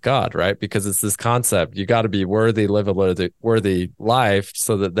and live with God, right? Because it's this concept. You got to be worthy, live a worthy life,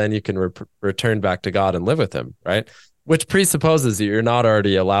 so that then you can return back to God and live with him, right? Which presupposes that you're not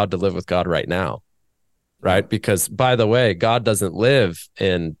already allowed to live with God right now, right? Because, by the way, God doesn't live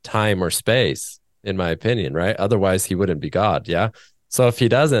in time or space, in my opinion, right? Otherwise, he wouldn't be God, yeah? So if he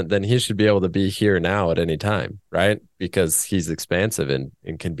doesn't, then he should be able to be here now at any time, right? Because he's expansive and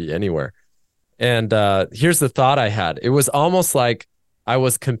can be anywhere. And here's the thought I had. It was almost like I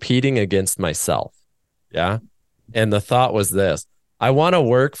was competing against myself, yeah? And the thought was this: I want to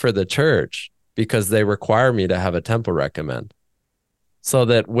work for the church because they require me to have a temple recommend, so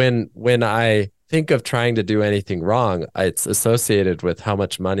that when I think of trying to do anything wrong, it's associated with how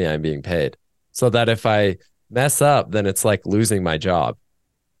much money I'm being paid, so that if I mess up, then it's like losing my job.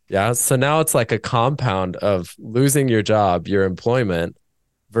 Yeah. So now it's like a compound of losing your job, your employment,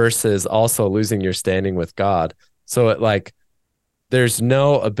 versus also losing your standing with God. So there's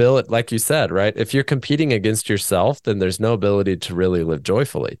no ability, like you said, right? If you're competing against yourself, then there's no ability to really live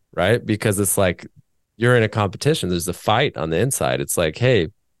joyfully, right? Because it's like you're in a competition. There's a fight on the inside. It's like, hey,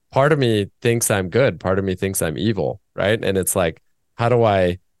 part of me thinks I'm good. Part of me thinks I'm evil, right? And it's like, how do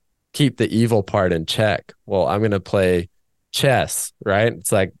I keep the evil part in check? Well, I'm going to play chess, right?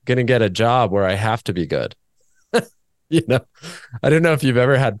 It's like going to get a job where I have to be good. I don't know if you've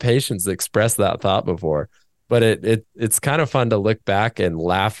ever had patients express that thought before, but it's kind of fun to look back and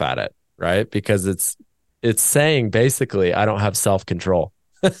laugh at it, right? Because it's saying basically, I don't have self-control.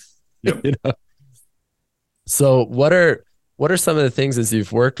 Yep. So what are some of the things as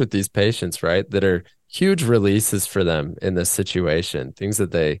you've worked with these patients, right, that are huge releases for them in this situation, things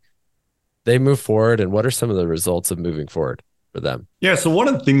that they move forward, and what are some of the results of moving forward for them? Yeah. So one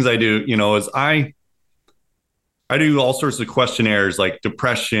of the things I do, is I do all sorts of questionnaires like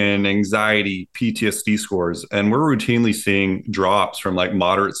depression, anxiety, PTSD scores, and we're routinely seeing drops from like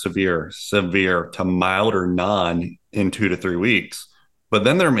moderate, severe to mild or none in 2 to 3 weeks. But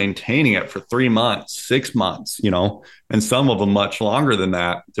then they're maintaining it for 3 months, 6 months, and some of them much longer than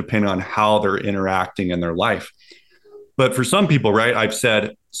that, depending on how they're interacting in their life. But for some people, right, I've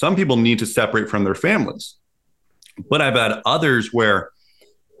said some people need to separate from their families. But I've had others where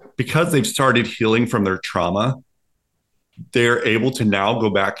because they've started healing from their trauma, they're able to now go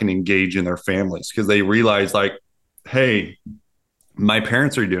back and engage in their families because they realize, like, hey, my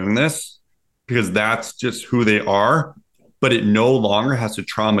parents are doing this because that's just who they are, but it no longer has to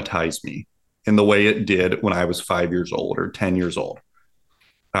traumatize me in the way it did when I was 5 years old or 10 years old.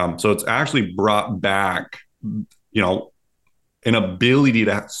 So it's actually brought back, an ability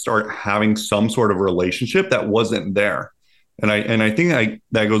to start having some sort of relationship that wasn't there. And I think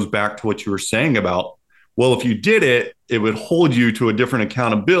that goes back to what you were saying about, well, if you did it, it would hold you to a different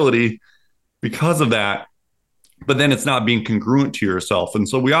accountability because of that. But then it's not being congruent to yourself. And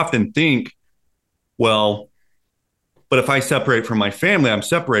so we often think, well, but if I separate from my family, I'm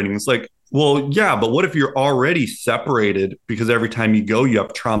separating. It's like, well, yeah, but what if you're already separated because every time you go, you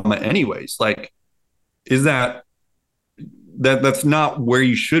have trauma anyways? Like, is that's not where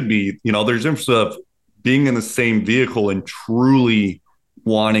you should be. There's a difference of being in the same vehicle and truly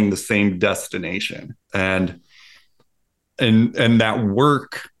wanting the same destination. And that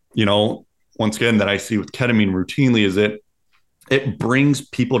work, once again, that I see with ketamine routinely is it brings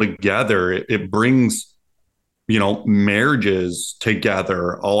people together. It brings, marriages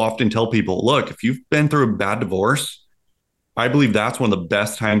together. I'll often tell people, look, if you've been through a bad divorce, I believe that's one of the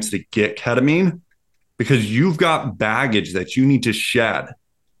best times to get ketamine because you've got baggage that you need to shed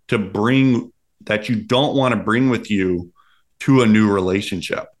to bring that you don't want to bring with you to a new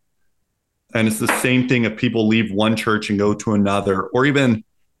relationship. And it's the same thing if people leave one church and go to another, or even,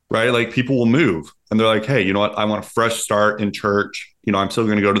 right, like people will move and they're like, hey, you know what? I want a fresh start in church. I'm still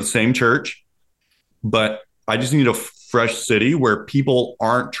going to go to the same church, but I just need a fresh city where people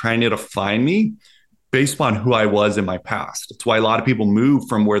aren't trying to define me based upon who I was in my past. It's why a lot of people move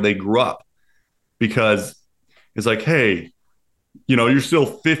from where they grew up because it's like, hey, you're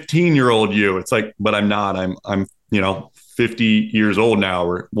still 15-year-old you. It's like, but I'm not. I'm 50 years old now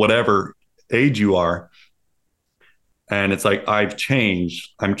or whatever age you are. And it's like, I've changed.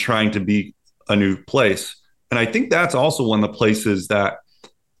 I'm trying to be a new place. And I think that's also one of the places that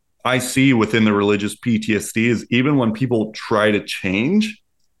I see within the religious PTSD is even when people try to change,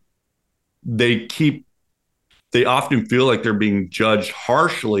 they often feel like they're being judged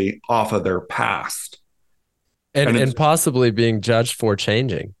harshly off of their past. And possibly being judged for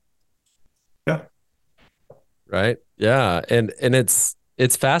changing. Yeah. Right. Yeah. And it's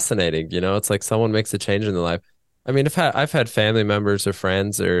fascinating. It's like someone makes a change in their life. I mean, I've had family members or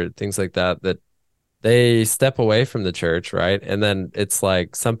friends or things like that they step away from the church, right? And then it's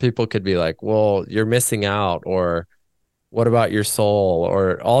like some people could be like, well, you're missing out, or what about your soul,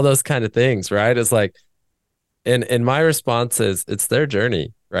 or all those kind of things, right? It's like, and my response is it's their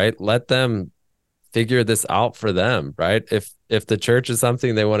journey, right? Let them figure this out for them, right? If the church is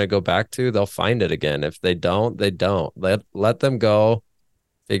something they want to go back to, they'll find it again. If they don't, they don't. Let them go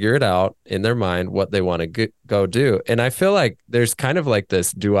figure it out in their mind what they want to go do. And I feel like there's kind of like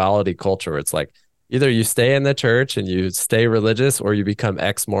this duality culture where it's like either you stay in the church and you stay religious, or you become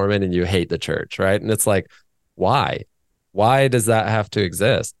ex-Mormon and you hate the church, right? And it's like, why? Why does that have to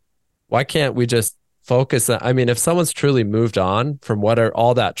exist? Why can't we just focus on, I mean, if someone's truly moved on from what are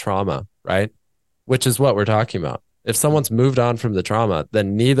all that trauma, right? Which is what we're talking about. If someone's moved on from the trauma,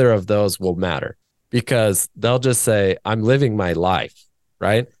 then neither of those will matter because they'll just say, I'm living my life,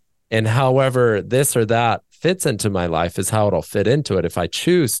 right? And however this or that fits into my life is how it'll fit into it if I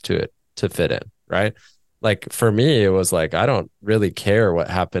choose to fit in, right? Like for me, it was like, I don't really care what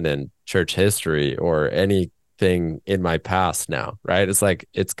happened in church history or anything in my past now, right? It's like,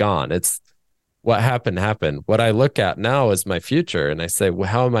 it's gone. It's what happened. What I look at now is my future. And I say, well,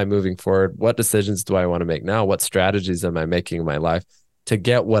 how am I moving forward? What decisions do I want to make now? What strategies am I making in my life to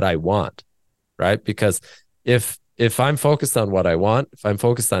get what I want? Right? Because if I'm focused on what I want, if I'm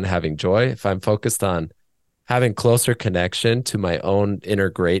focused on having joy, if I'm focused on having closer connection to my own inner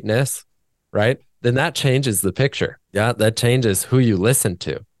greatness, right? Then that changes the picture. Yeah. That changes who you listen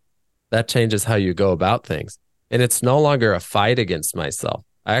to. That changes how you go about things. And it's no longer a fight against myself.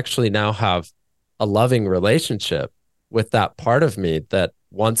 I actually now have a loving relationship with that part of me that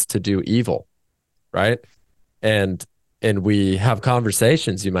wants to do evil, right? And we have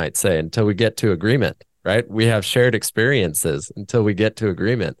conversations, you might say, until we get to agreement, right? We have shared experiences until we get to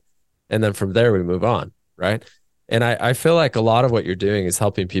agreement. And then from there we move on, right? And I feel like a lot of what you're doing is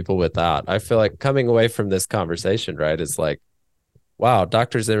helping people with that. I feel like coming away from this conversation, right, is like, wow,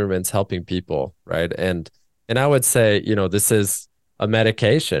 Dr. Zimmerman's helping people, right? And I would say, this is a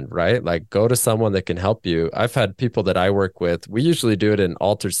medication, right? Like go to someone that can help you. I've had people that I work with, we usually do it in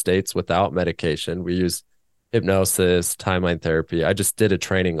altered states without medication. We use hypnosis, timeline therapy. I just did a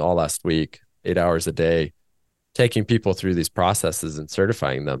training all last week, 8 hours a day, taking people through these processes and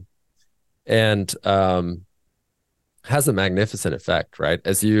certifying them. And has a magnificent effect, right?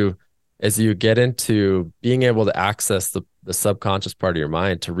 As you get into being able to access the subconscious part of your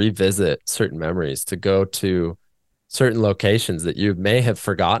mind, to revisit certain memories, to go to certain locations that you may have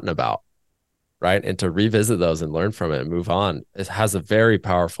forgotten about, right? And to revisit those and learn from it and move on, it has a very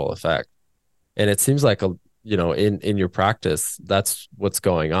powerful effect. And it seems like in your practice, that's what's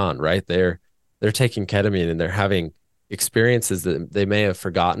going on, right? They're taking ketamine and they're having experiences that they may have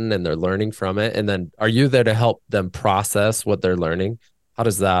forgotten and they're learning from it. And then are you there to help them process what they're learning? How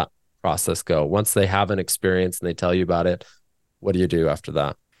does that process go? Once they have an experience and they tell you about it, what do you do after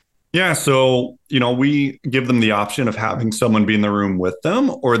that? Yeah. So, we give them the option of having someone be in the room with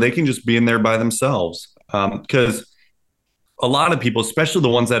them, or they can just be in there by themselves. Because a lot of people, especially the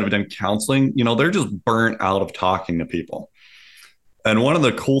ones that have done counseling, they're just burnt out of talking to people. And one of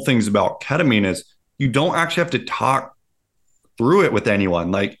the cool things about ketamine is you don't actually have to talk through it with anyone.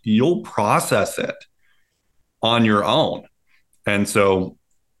 Like you'll process it on your own. And so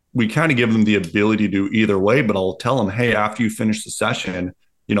we kind of give them the ability to do either way, but I'll tell them, hey, after you finish the session,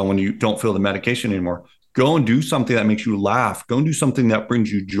 when you don't feel the medication anymore, go and do something that makes you laugh. Go and do something that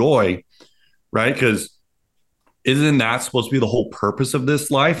brings you joy, right? Because isn't that supposed to be the whole purpose of this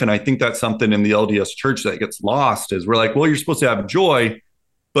life? And I think that's something in the LDS church that gets lost is we're like, well, you're supposed to have joy,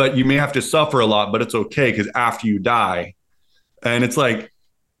 but you may have to suffer a lot, but it's okay because after you die. And it's like,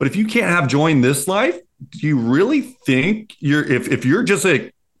 but if you can't have joy in this life, do you really think if you're just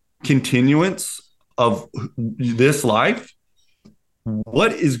a continuance of this life,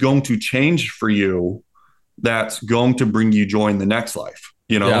 what is going to change for you that's going to bring you joy in the next life?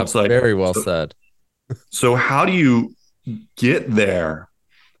 Yeah, it's like very well said. So how do you get there?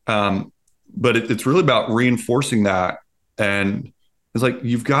 But it's really about reinforcing that. And it's like,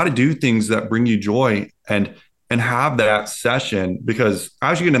 you've got to do things that bring you joy and have that session, because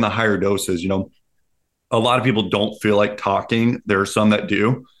as you get in the higher doses, a lot of people don't feel like talking. There are some that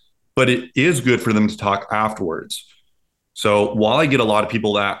do, but it is good for them to talk afterwards. So while I get a lot of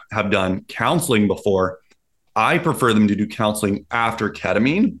people that have done counseling before, I prefer them to do counseling after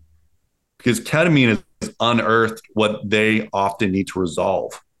ketamine, because ketamine has unearthed what they often need to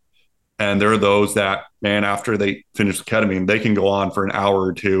resolve. And there are those that, man, after they finish the ketamine, they can go on for an hour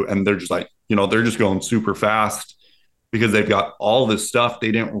or two and they're just like, they're just going super fast because they've got all this stuff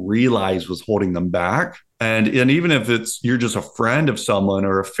they didn't realize was holding them back. And even if you're just a friend of someone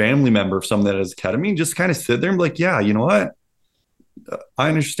or a family member of someone that has ketamine, just kind of sit there and be like, yeah, you know what? I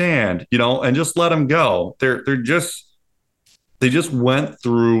understand, and just let them go. They just went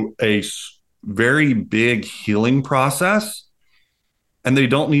through a very big healing process, and they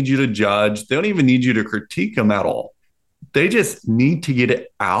don't need you to judge. They don't even need you to critique them at all. They just need to get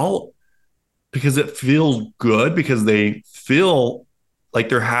it out because it feels good, because they feel like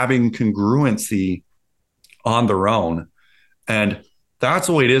they're having congruency on their own. And that's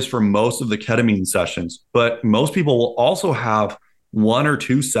the way it is for most of the ketamine sessions. But most people will also have 1 or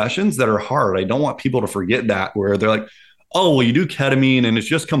 2 sessions that are hard. I don't want people to forget that, where they're like, oh, well, you do ketamine and it's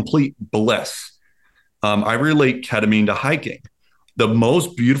just complete bliss. I relate ketamine to hiking. The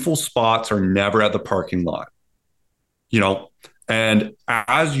most beautiful spots are never at the parking lot, and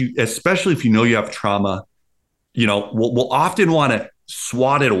especially if you have trauma, we'll often want to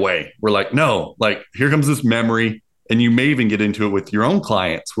swat it away. We're like, no, like here comes this memory. And you may even get into it with your own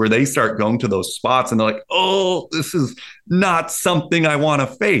clients where they start going to those spots and they're like, oh, this is not something I want to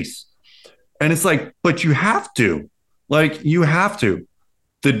face. And it's like, but you have to. Like, you have to.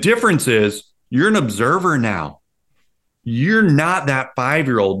 The difference is you're an observer now. You're not that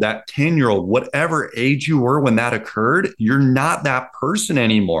 5-year-old, that 10-year-old, whatever age you were when that occurred. You're not that person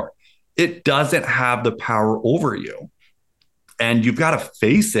anymore. It doesn't have the power over you. And you've got to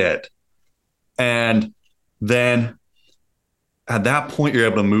face it. And then at that point, you're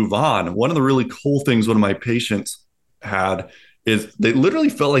able to move on. One of the really cool things one of my patients had is they literally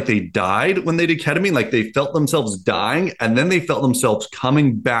felt like they died when they did ketamine. Like they felt themselves dying, and then they felt themselves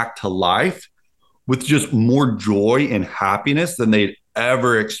coming back to life with just more joy and happiness than they'd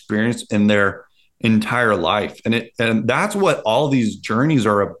ever experienced in their entire life. And that's what all these journeys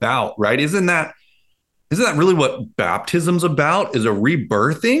are about, right? Isn't that really what baptism's about? Is a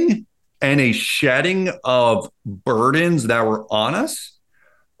rebirthing and a shedding of burdens that were on us.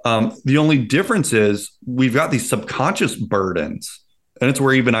 The only difference is we've got these subconscious burdens. And it's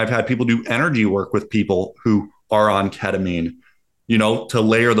where even I've had people do energy work with people who are on ketamine, to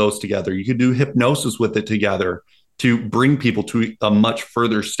layer those together. You could do hypnosis with it together to bring people to a much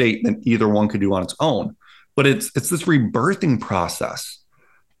further state than either one could do on its own. But it's this rebirthing process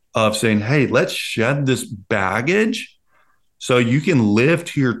of saying, hey, let's shed this baggage so you can live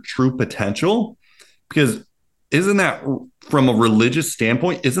to your true potential. Because isn't that, from a religious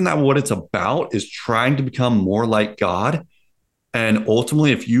standpoint, isn't that what it's about, is trying to become more like God? And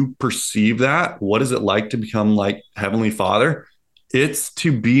ultimately, if you perceive that, what is it like to become like Heavenly Father? It's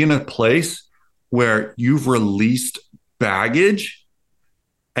to be in a place where you've released baggage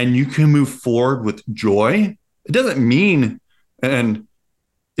and you can move forward with joy. It doesn't mean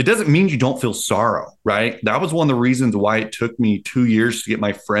you don't feel sorrow, right? That was one of the reasons why it took me 2 years to get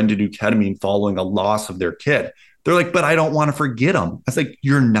my friend to do ketamine following a loss of their kid. They're like, but I don't want to forget them. I was like,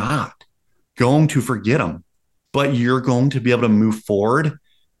 you're not going to forget them, but you're going to be able to move forward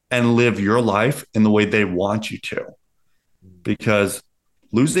and live your life in the way they want you to. Because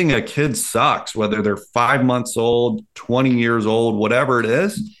losing a kid sucks, whether they're 5 months old, 20 years old, whatever it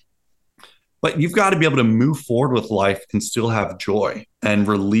is. But you've got to be able to move forward with life and still have joy and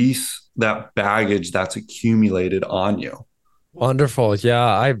release that baggage that's accumulated on you. Wonderful.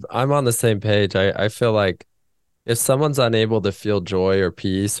 Yeah, I'm on the same page. I feel like if someone's unable to feel joy or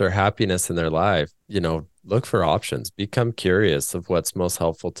peace or happiness in their life, look for options. Become curious of what's most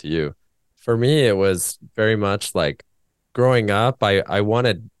helpful to you. For me, it was very much like growing up, I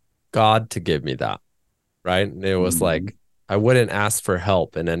wanted God to give me that, right? And it was like, I wouldn't ask for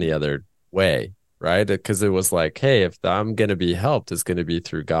help in any other way, right? Because it was like, hey, if I'm going to be helped, it's going to be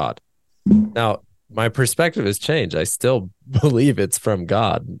through God. Now, my perspective has changed. I still believe it's from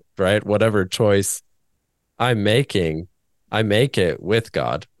God, right? Whatever choice I'm making, I make it with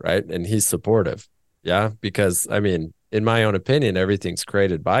God, right? And he's supportive. Yeah. Because in my own opinion, everything's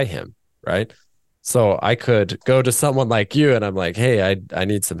created by him, right? So I could go to someone like you and I'm like, hey, I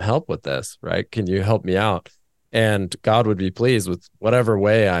need some help with this, right? Can you help me out? And God would be pleased with whatever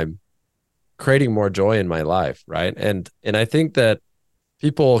way I'm creating more joy in my life, right? And I think that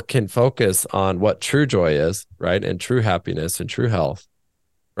people can focus on what true joy is, right? And true happiness and true health,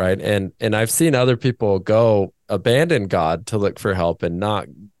 right? And I've seen other people go abandon God to look for help and not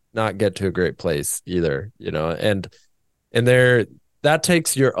get to a great place either, and there, that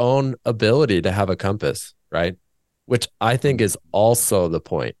takes your own ability to have a compass, right? Which I think is also the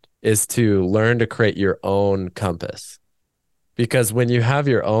point, is to learn to create your own compass. Because when you have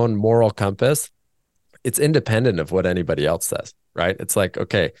your own moral compass, it's independent of what anybody else says, right? It's like,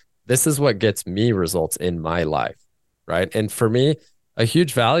 okay, this is what gets me results in my life, right? And for me, a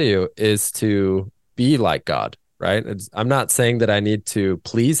huge value is to be like God, right? I'm not saying that I need to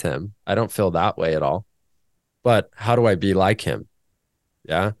please him. I don't feel that way at all. But how do I be like him?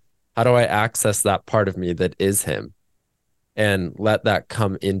 Yeah. How do I access that part of me that is him and let that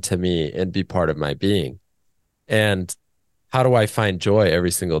come into me and be part of my being? And how do I find joy every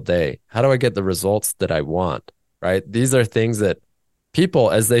single day? How do I get the results that I want? Right? These are things that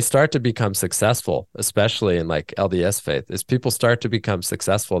people, as they start to become successful, especially in like LDS faith, as people start to become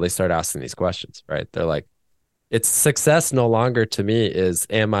successful, they start asking these questions, right? They're like, it's success no longer to me is,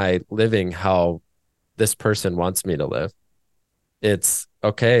 am I living how this person wants me to live? It's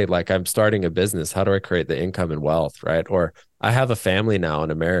okay, like I'm starting a business. How do I create the income and wealth, right? Or I have a family now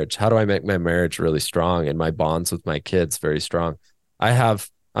and a marriage. How do I make my marriage really strong and my bonds with my kids very strong? I'm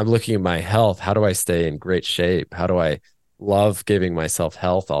looking at my health. How do I stay in great shape? How do I love giving myself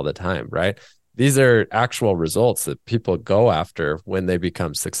health all the time, right? These are actual results that people go after when they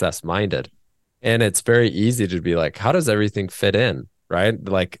become success minded. And it's very easy to be like, how does everything fit in, right?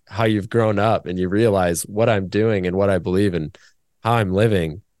 Like how you've grown up and you realize what I'm doing and what I believe and how I'm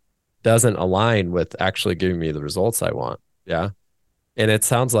living doesn't align with actually giving me the results I want. Yeah. And it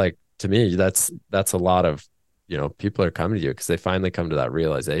sounds like to me, that's a lot of, people are coming to you because they finally come to that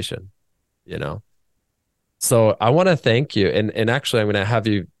realization, So I want to thank you. And actually, I'm going to have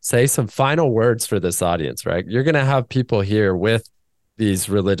you say some final words for this audience, right? You're going to have people here with these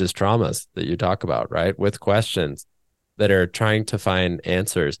religious traumas that you talk about, right? With questions that are trying to find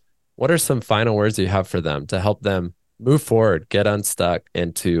answers. What are some final words you have for them to help them move forward, get unstuck,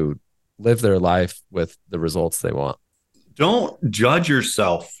 and to live their life with the results they want? don't judge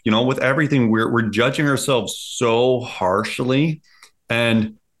yourself. With everything, we're judging ourselves so harshly,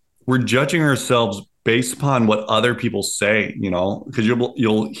 and we're judging ourselves based upon what other people say. Because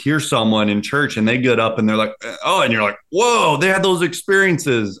you'll hear someone in church and they get up and they're like, oh, and you're like, whoa, they had those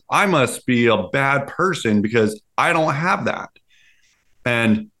experiences. I must be a bad person because I don't have that.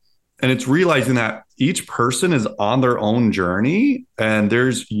 And it's realizing that each person is on their own journey, and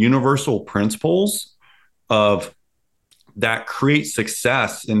there's universal principles of that create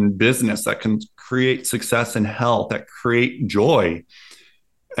success in business, that can create success in health, that create joy.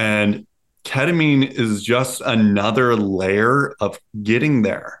 And ketamine is just another layer of getting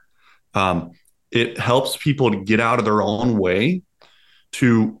there. It helps people to get out of their own way,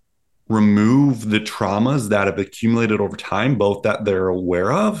 to remove the traumas that have accumulated over time, both that they're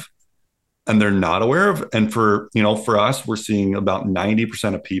aware of and they're not aware of. And for us, we're seeing about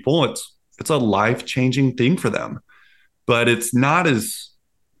 90% of people, it's a life-changing thing for them. But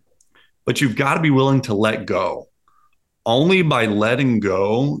but you've got to be willing to let go. Only by letting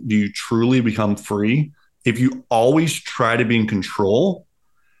go do you truly become free. If you always try to be in control,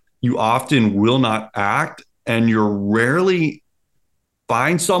 you often will not act, and you'll rarely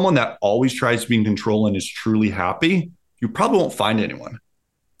find someone that always tries to be in control and is truly happy. You probably won't find anyone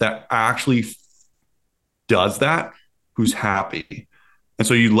that actually does that who's happy. And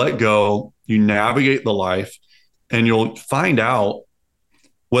so you let go, you navigate the life, and you'll find out,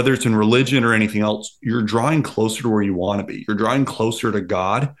 whether it's in religion or anything else, you're drawing closer to where you want to be. You're drawing closer to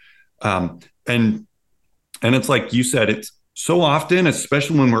God. And it's like you said, it's so often,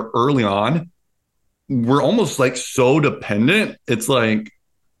 especially when we're early on, we're almost like so dependent. It's like,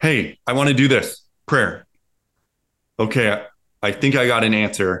 hey, I want to do this prayer. Okay, I think I got an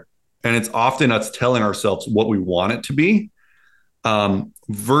answer. And it's often us telling ourselves what we want it to be,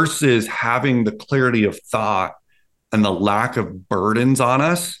 versus having the clarity of thought and the lack of burdens on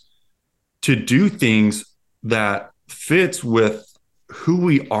us to do things that fits with who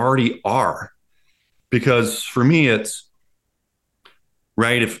we already are. Because for me, it's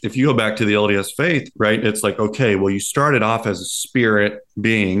right. If you go back to the LDS faith, right, it's like, okay, well, you started off as a spirit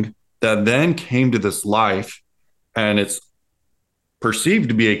being that then came to this life, and it's perceived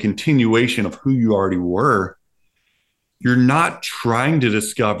to be a continuation of who you already were. You're not trying to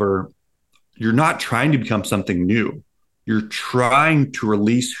become something new. You're trying to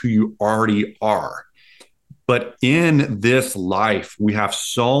release who you already are. But in this life, we have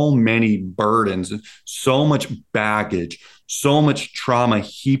so many burdens, so much baggage, so much trauma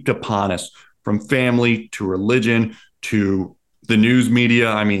heaped upon us, from family to religion to the news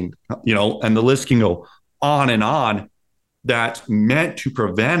media. I mean, and the list can go on, that's meant to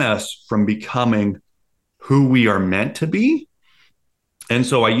prevent us from becoming who we are meant to be. And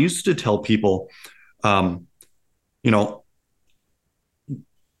so I used to tell people,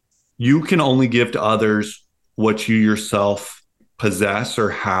 you can only give to others what you yourself possess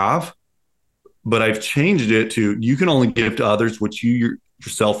or have. But I've changed it to, you can only give to others what you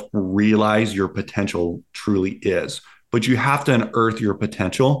yourself realize your potential truly is. But you have to unearth your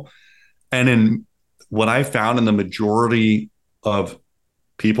potential. And in what I found in the majority of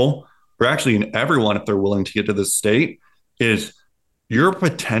people, or actually in everyone, if they're willing to get to this state, is your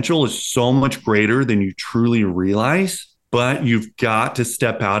potential is so much greater than you truly realize, but you've got to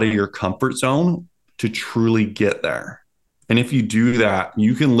step out of your comfort zone to truly get there. And if you do that,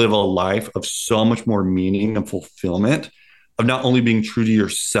 you can live a life of so much more meaning and fulfillment, of not only being true to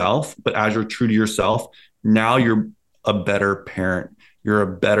yourself, but as you're true to yourself, now you're a better parent, you're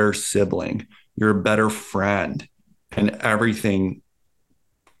a better sibling, you're a better friend, and everything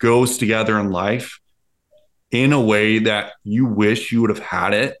goes together in life in a way that you wish you would have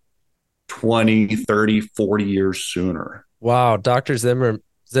had it 20, 30, 40 years sooner. Wow, Dr.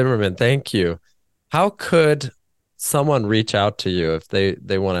 Zimmerman, thank you. How could someone reach out to you if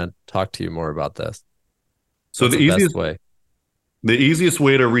they want to talk to you more about this? So the easiest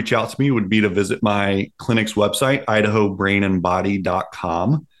way to reach out to me would be to visit my clinic's website,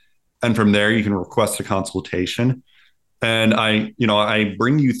 idahobrainandbody.com. And from there, you can request a consultation. And I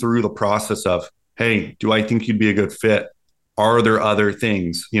bring you through the process of, hey, do I think you'd be a good fit? Are there other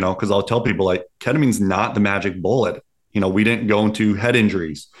things? Because I'll tell people, like, ketamine's not the magic bullet. We didn't go into head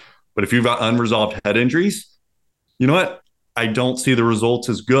injuries. But if you've got unresolved head injuries, you know what? I don't see the results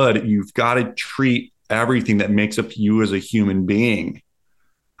as good. You've got to treat everything that makes up you as a human being.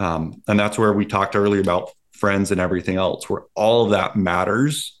 And that's where we talked earlier about friends and everything else, where all of that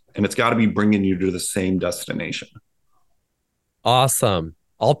matters. And it's got to be bringing you to the same destination. Awesome.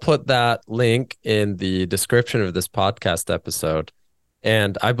 I'll put that link in the description of this podcast episode.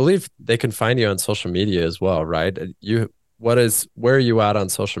 And I believe they can find you on social media as well, right? You where are you at on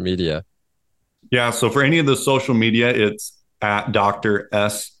social media? Yeah. So for any of the social media, it's at Dr.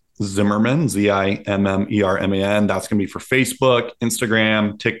 S. Zimmerman, Zimmerman. That's going to be for Facebook,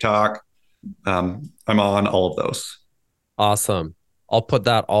 Instagram, TikTok. I'm on all of those. Awesome. I'll put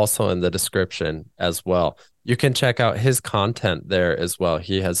that also in the description as well. You can check out his content there as well.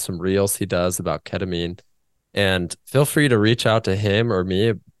 He has some reels he does about ketamine. And feel free to reach out to him or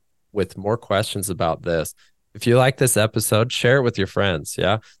me with more questions about this. If you like this episode, share it with your friends.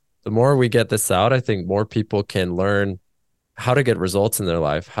 Yeah. The more we get this out, I think more people can learn how to get results in their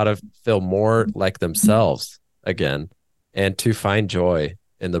life, how to feel more like themselves again, and to find joy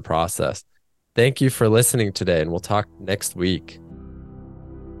in the process. Thank you for listening today, and we'll talk next week.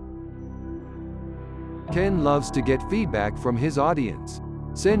 Ken loves to get feedback from his audience.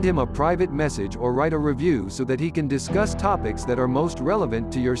 Send him a private message or write a review so that he can discuss topics that are most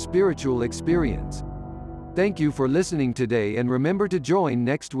relevant to your spiritual experience. Thank you for listening today, and remember to join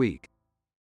next week.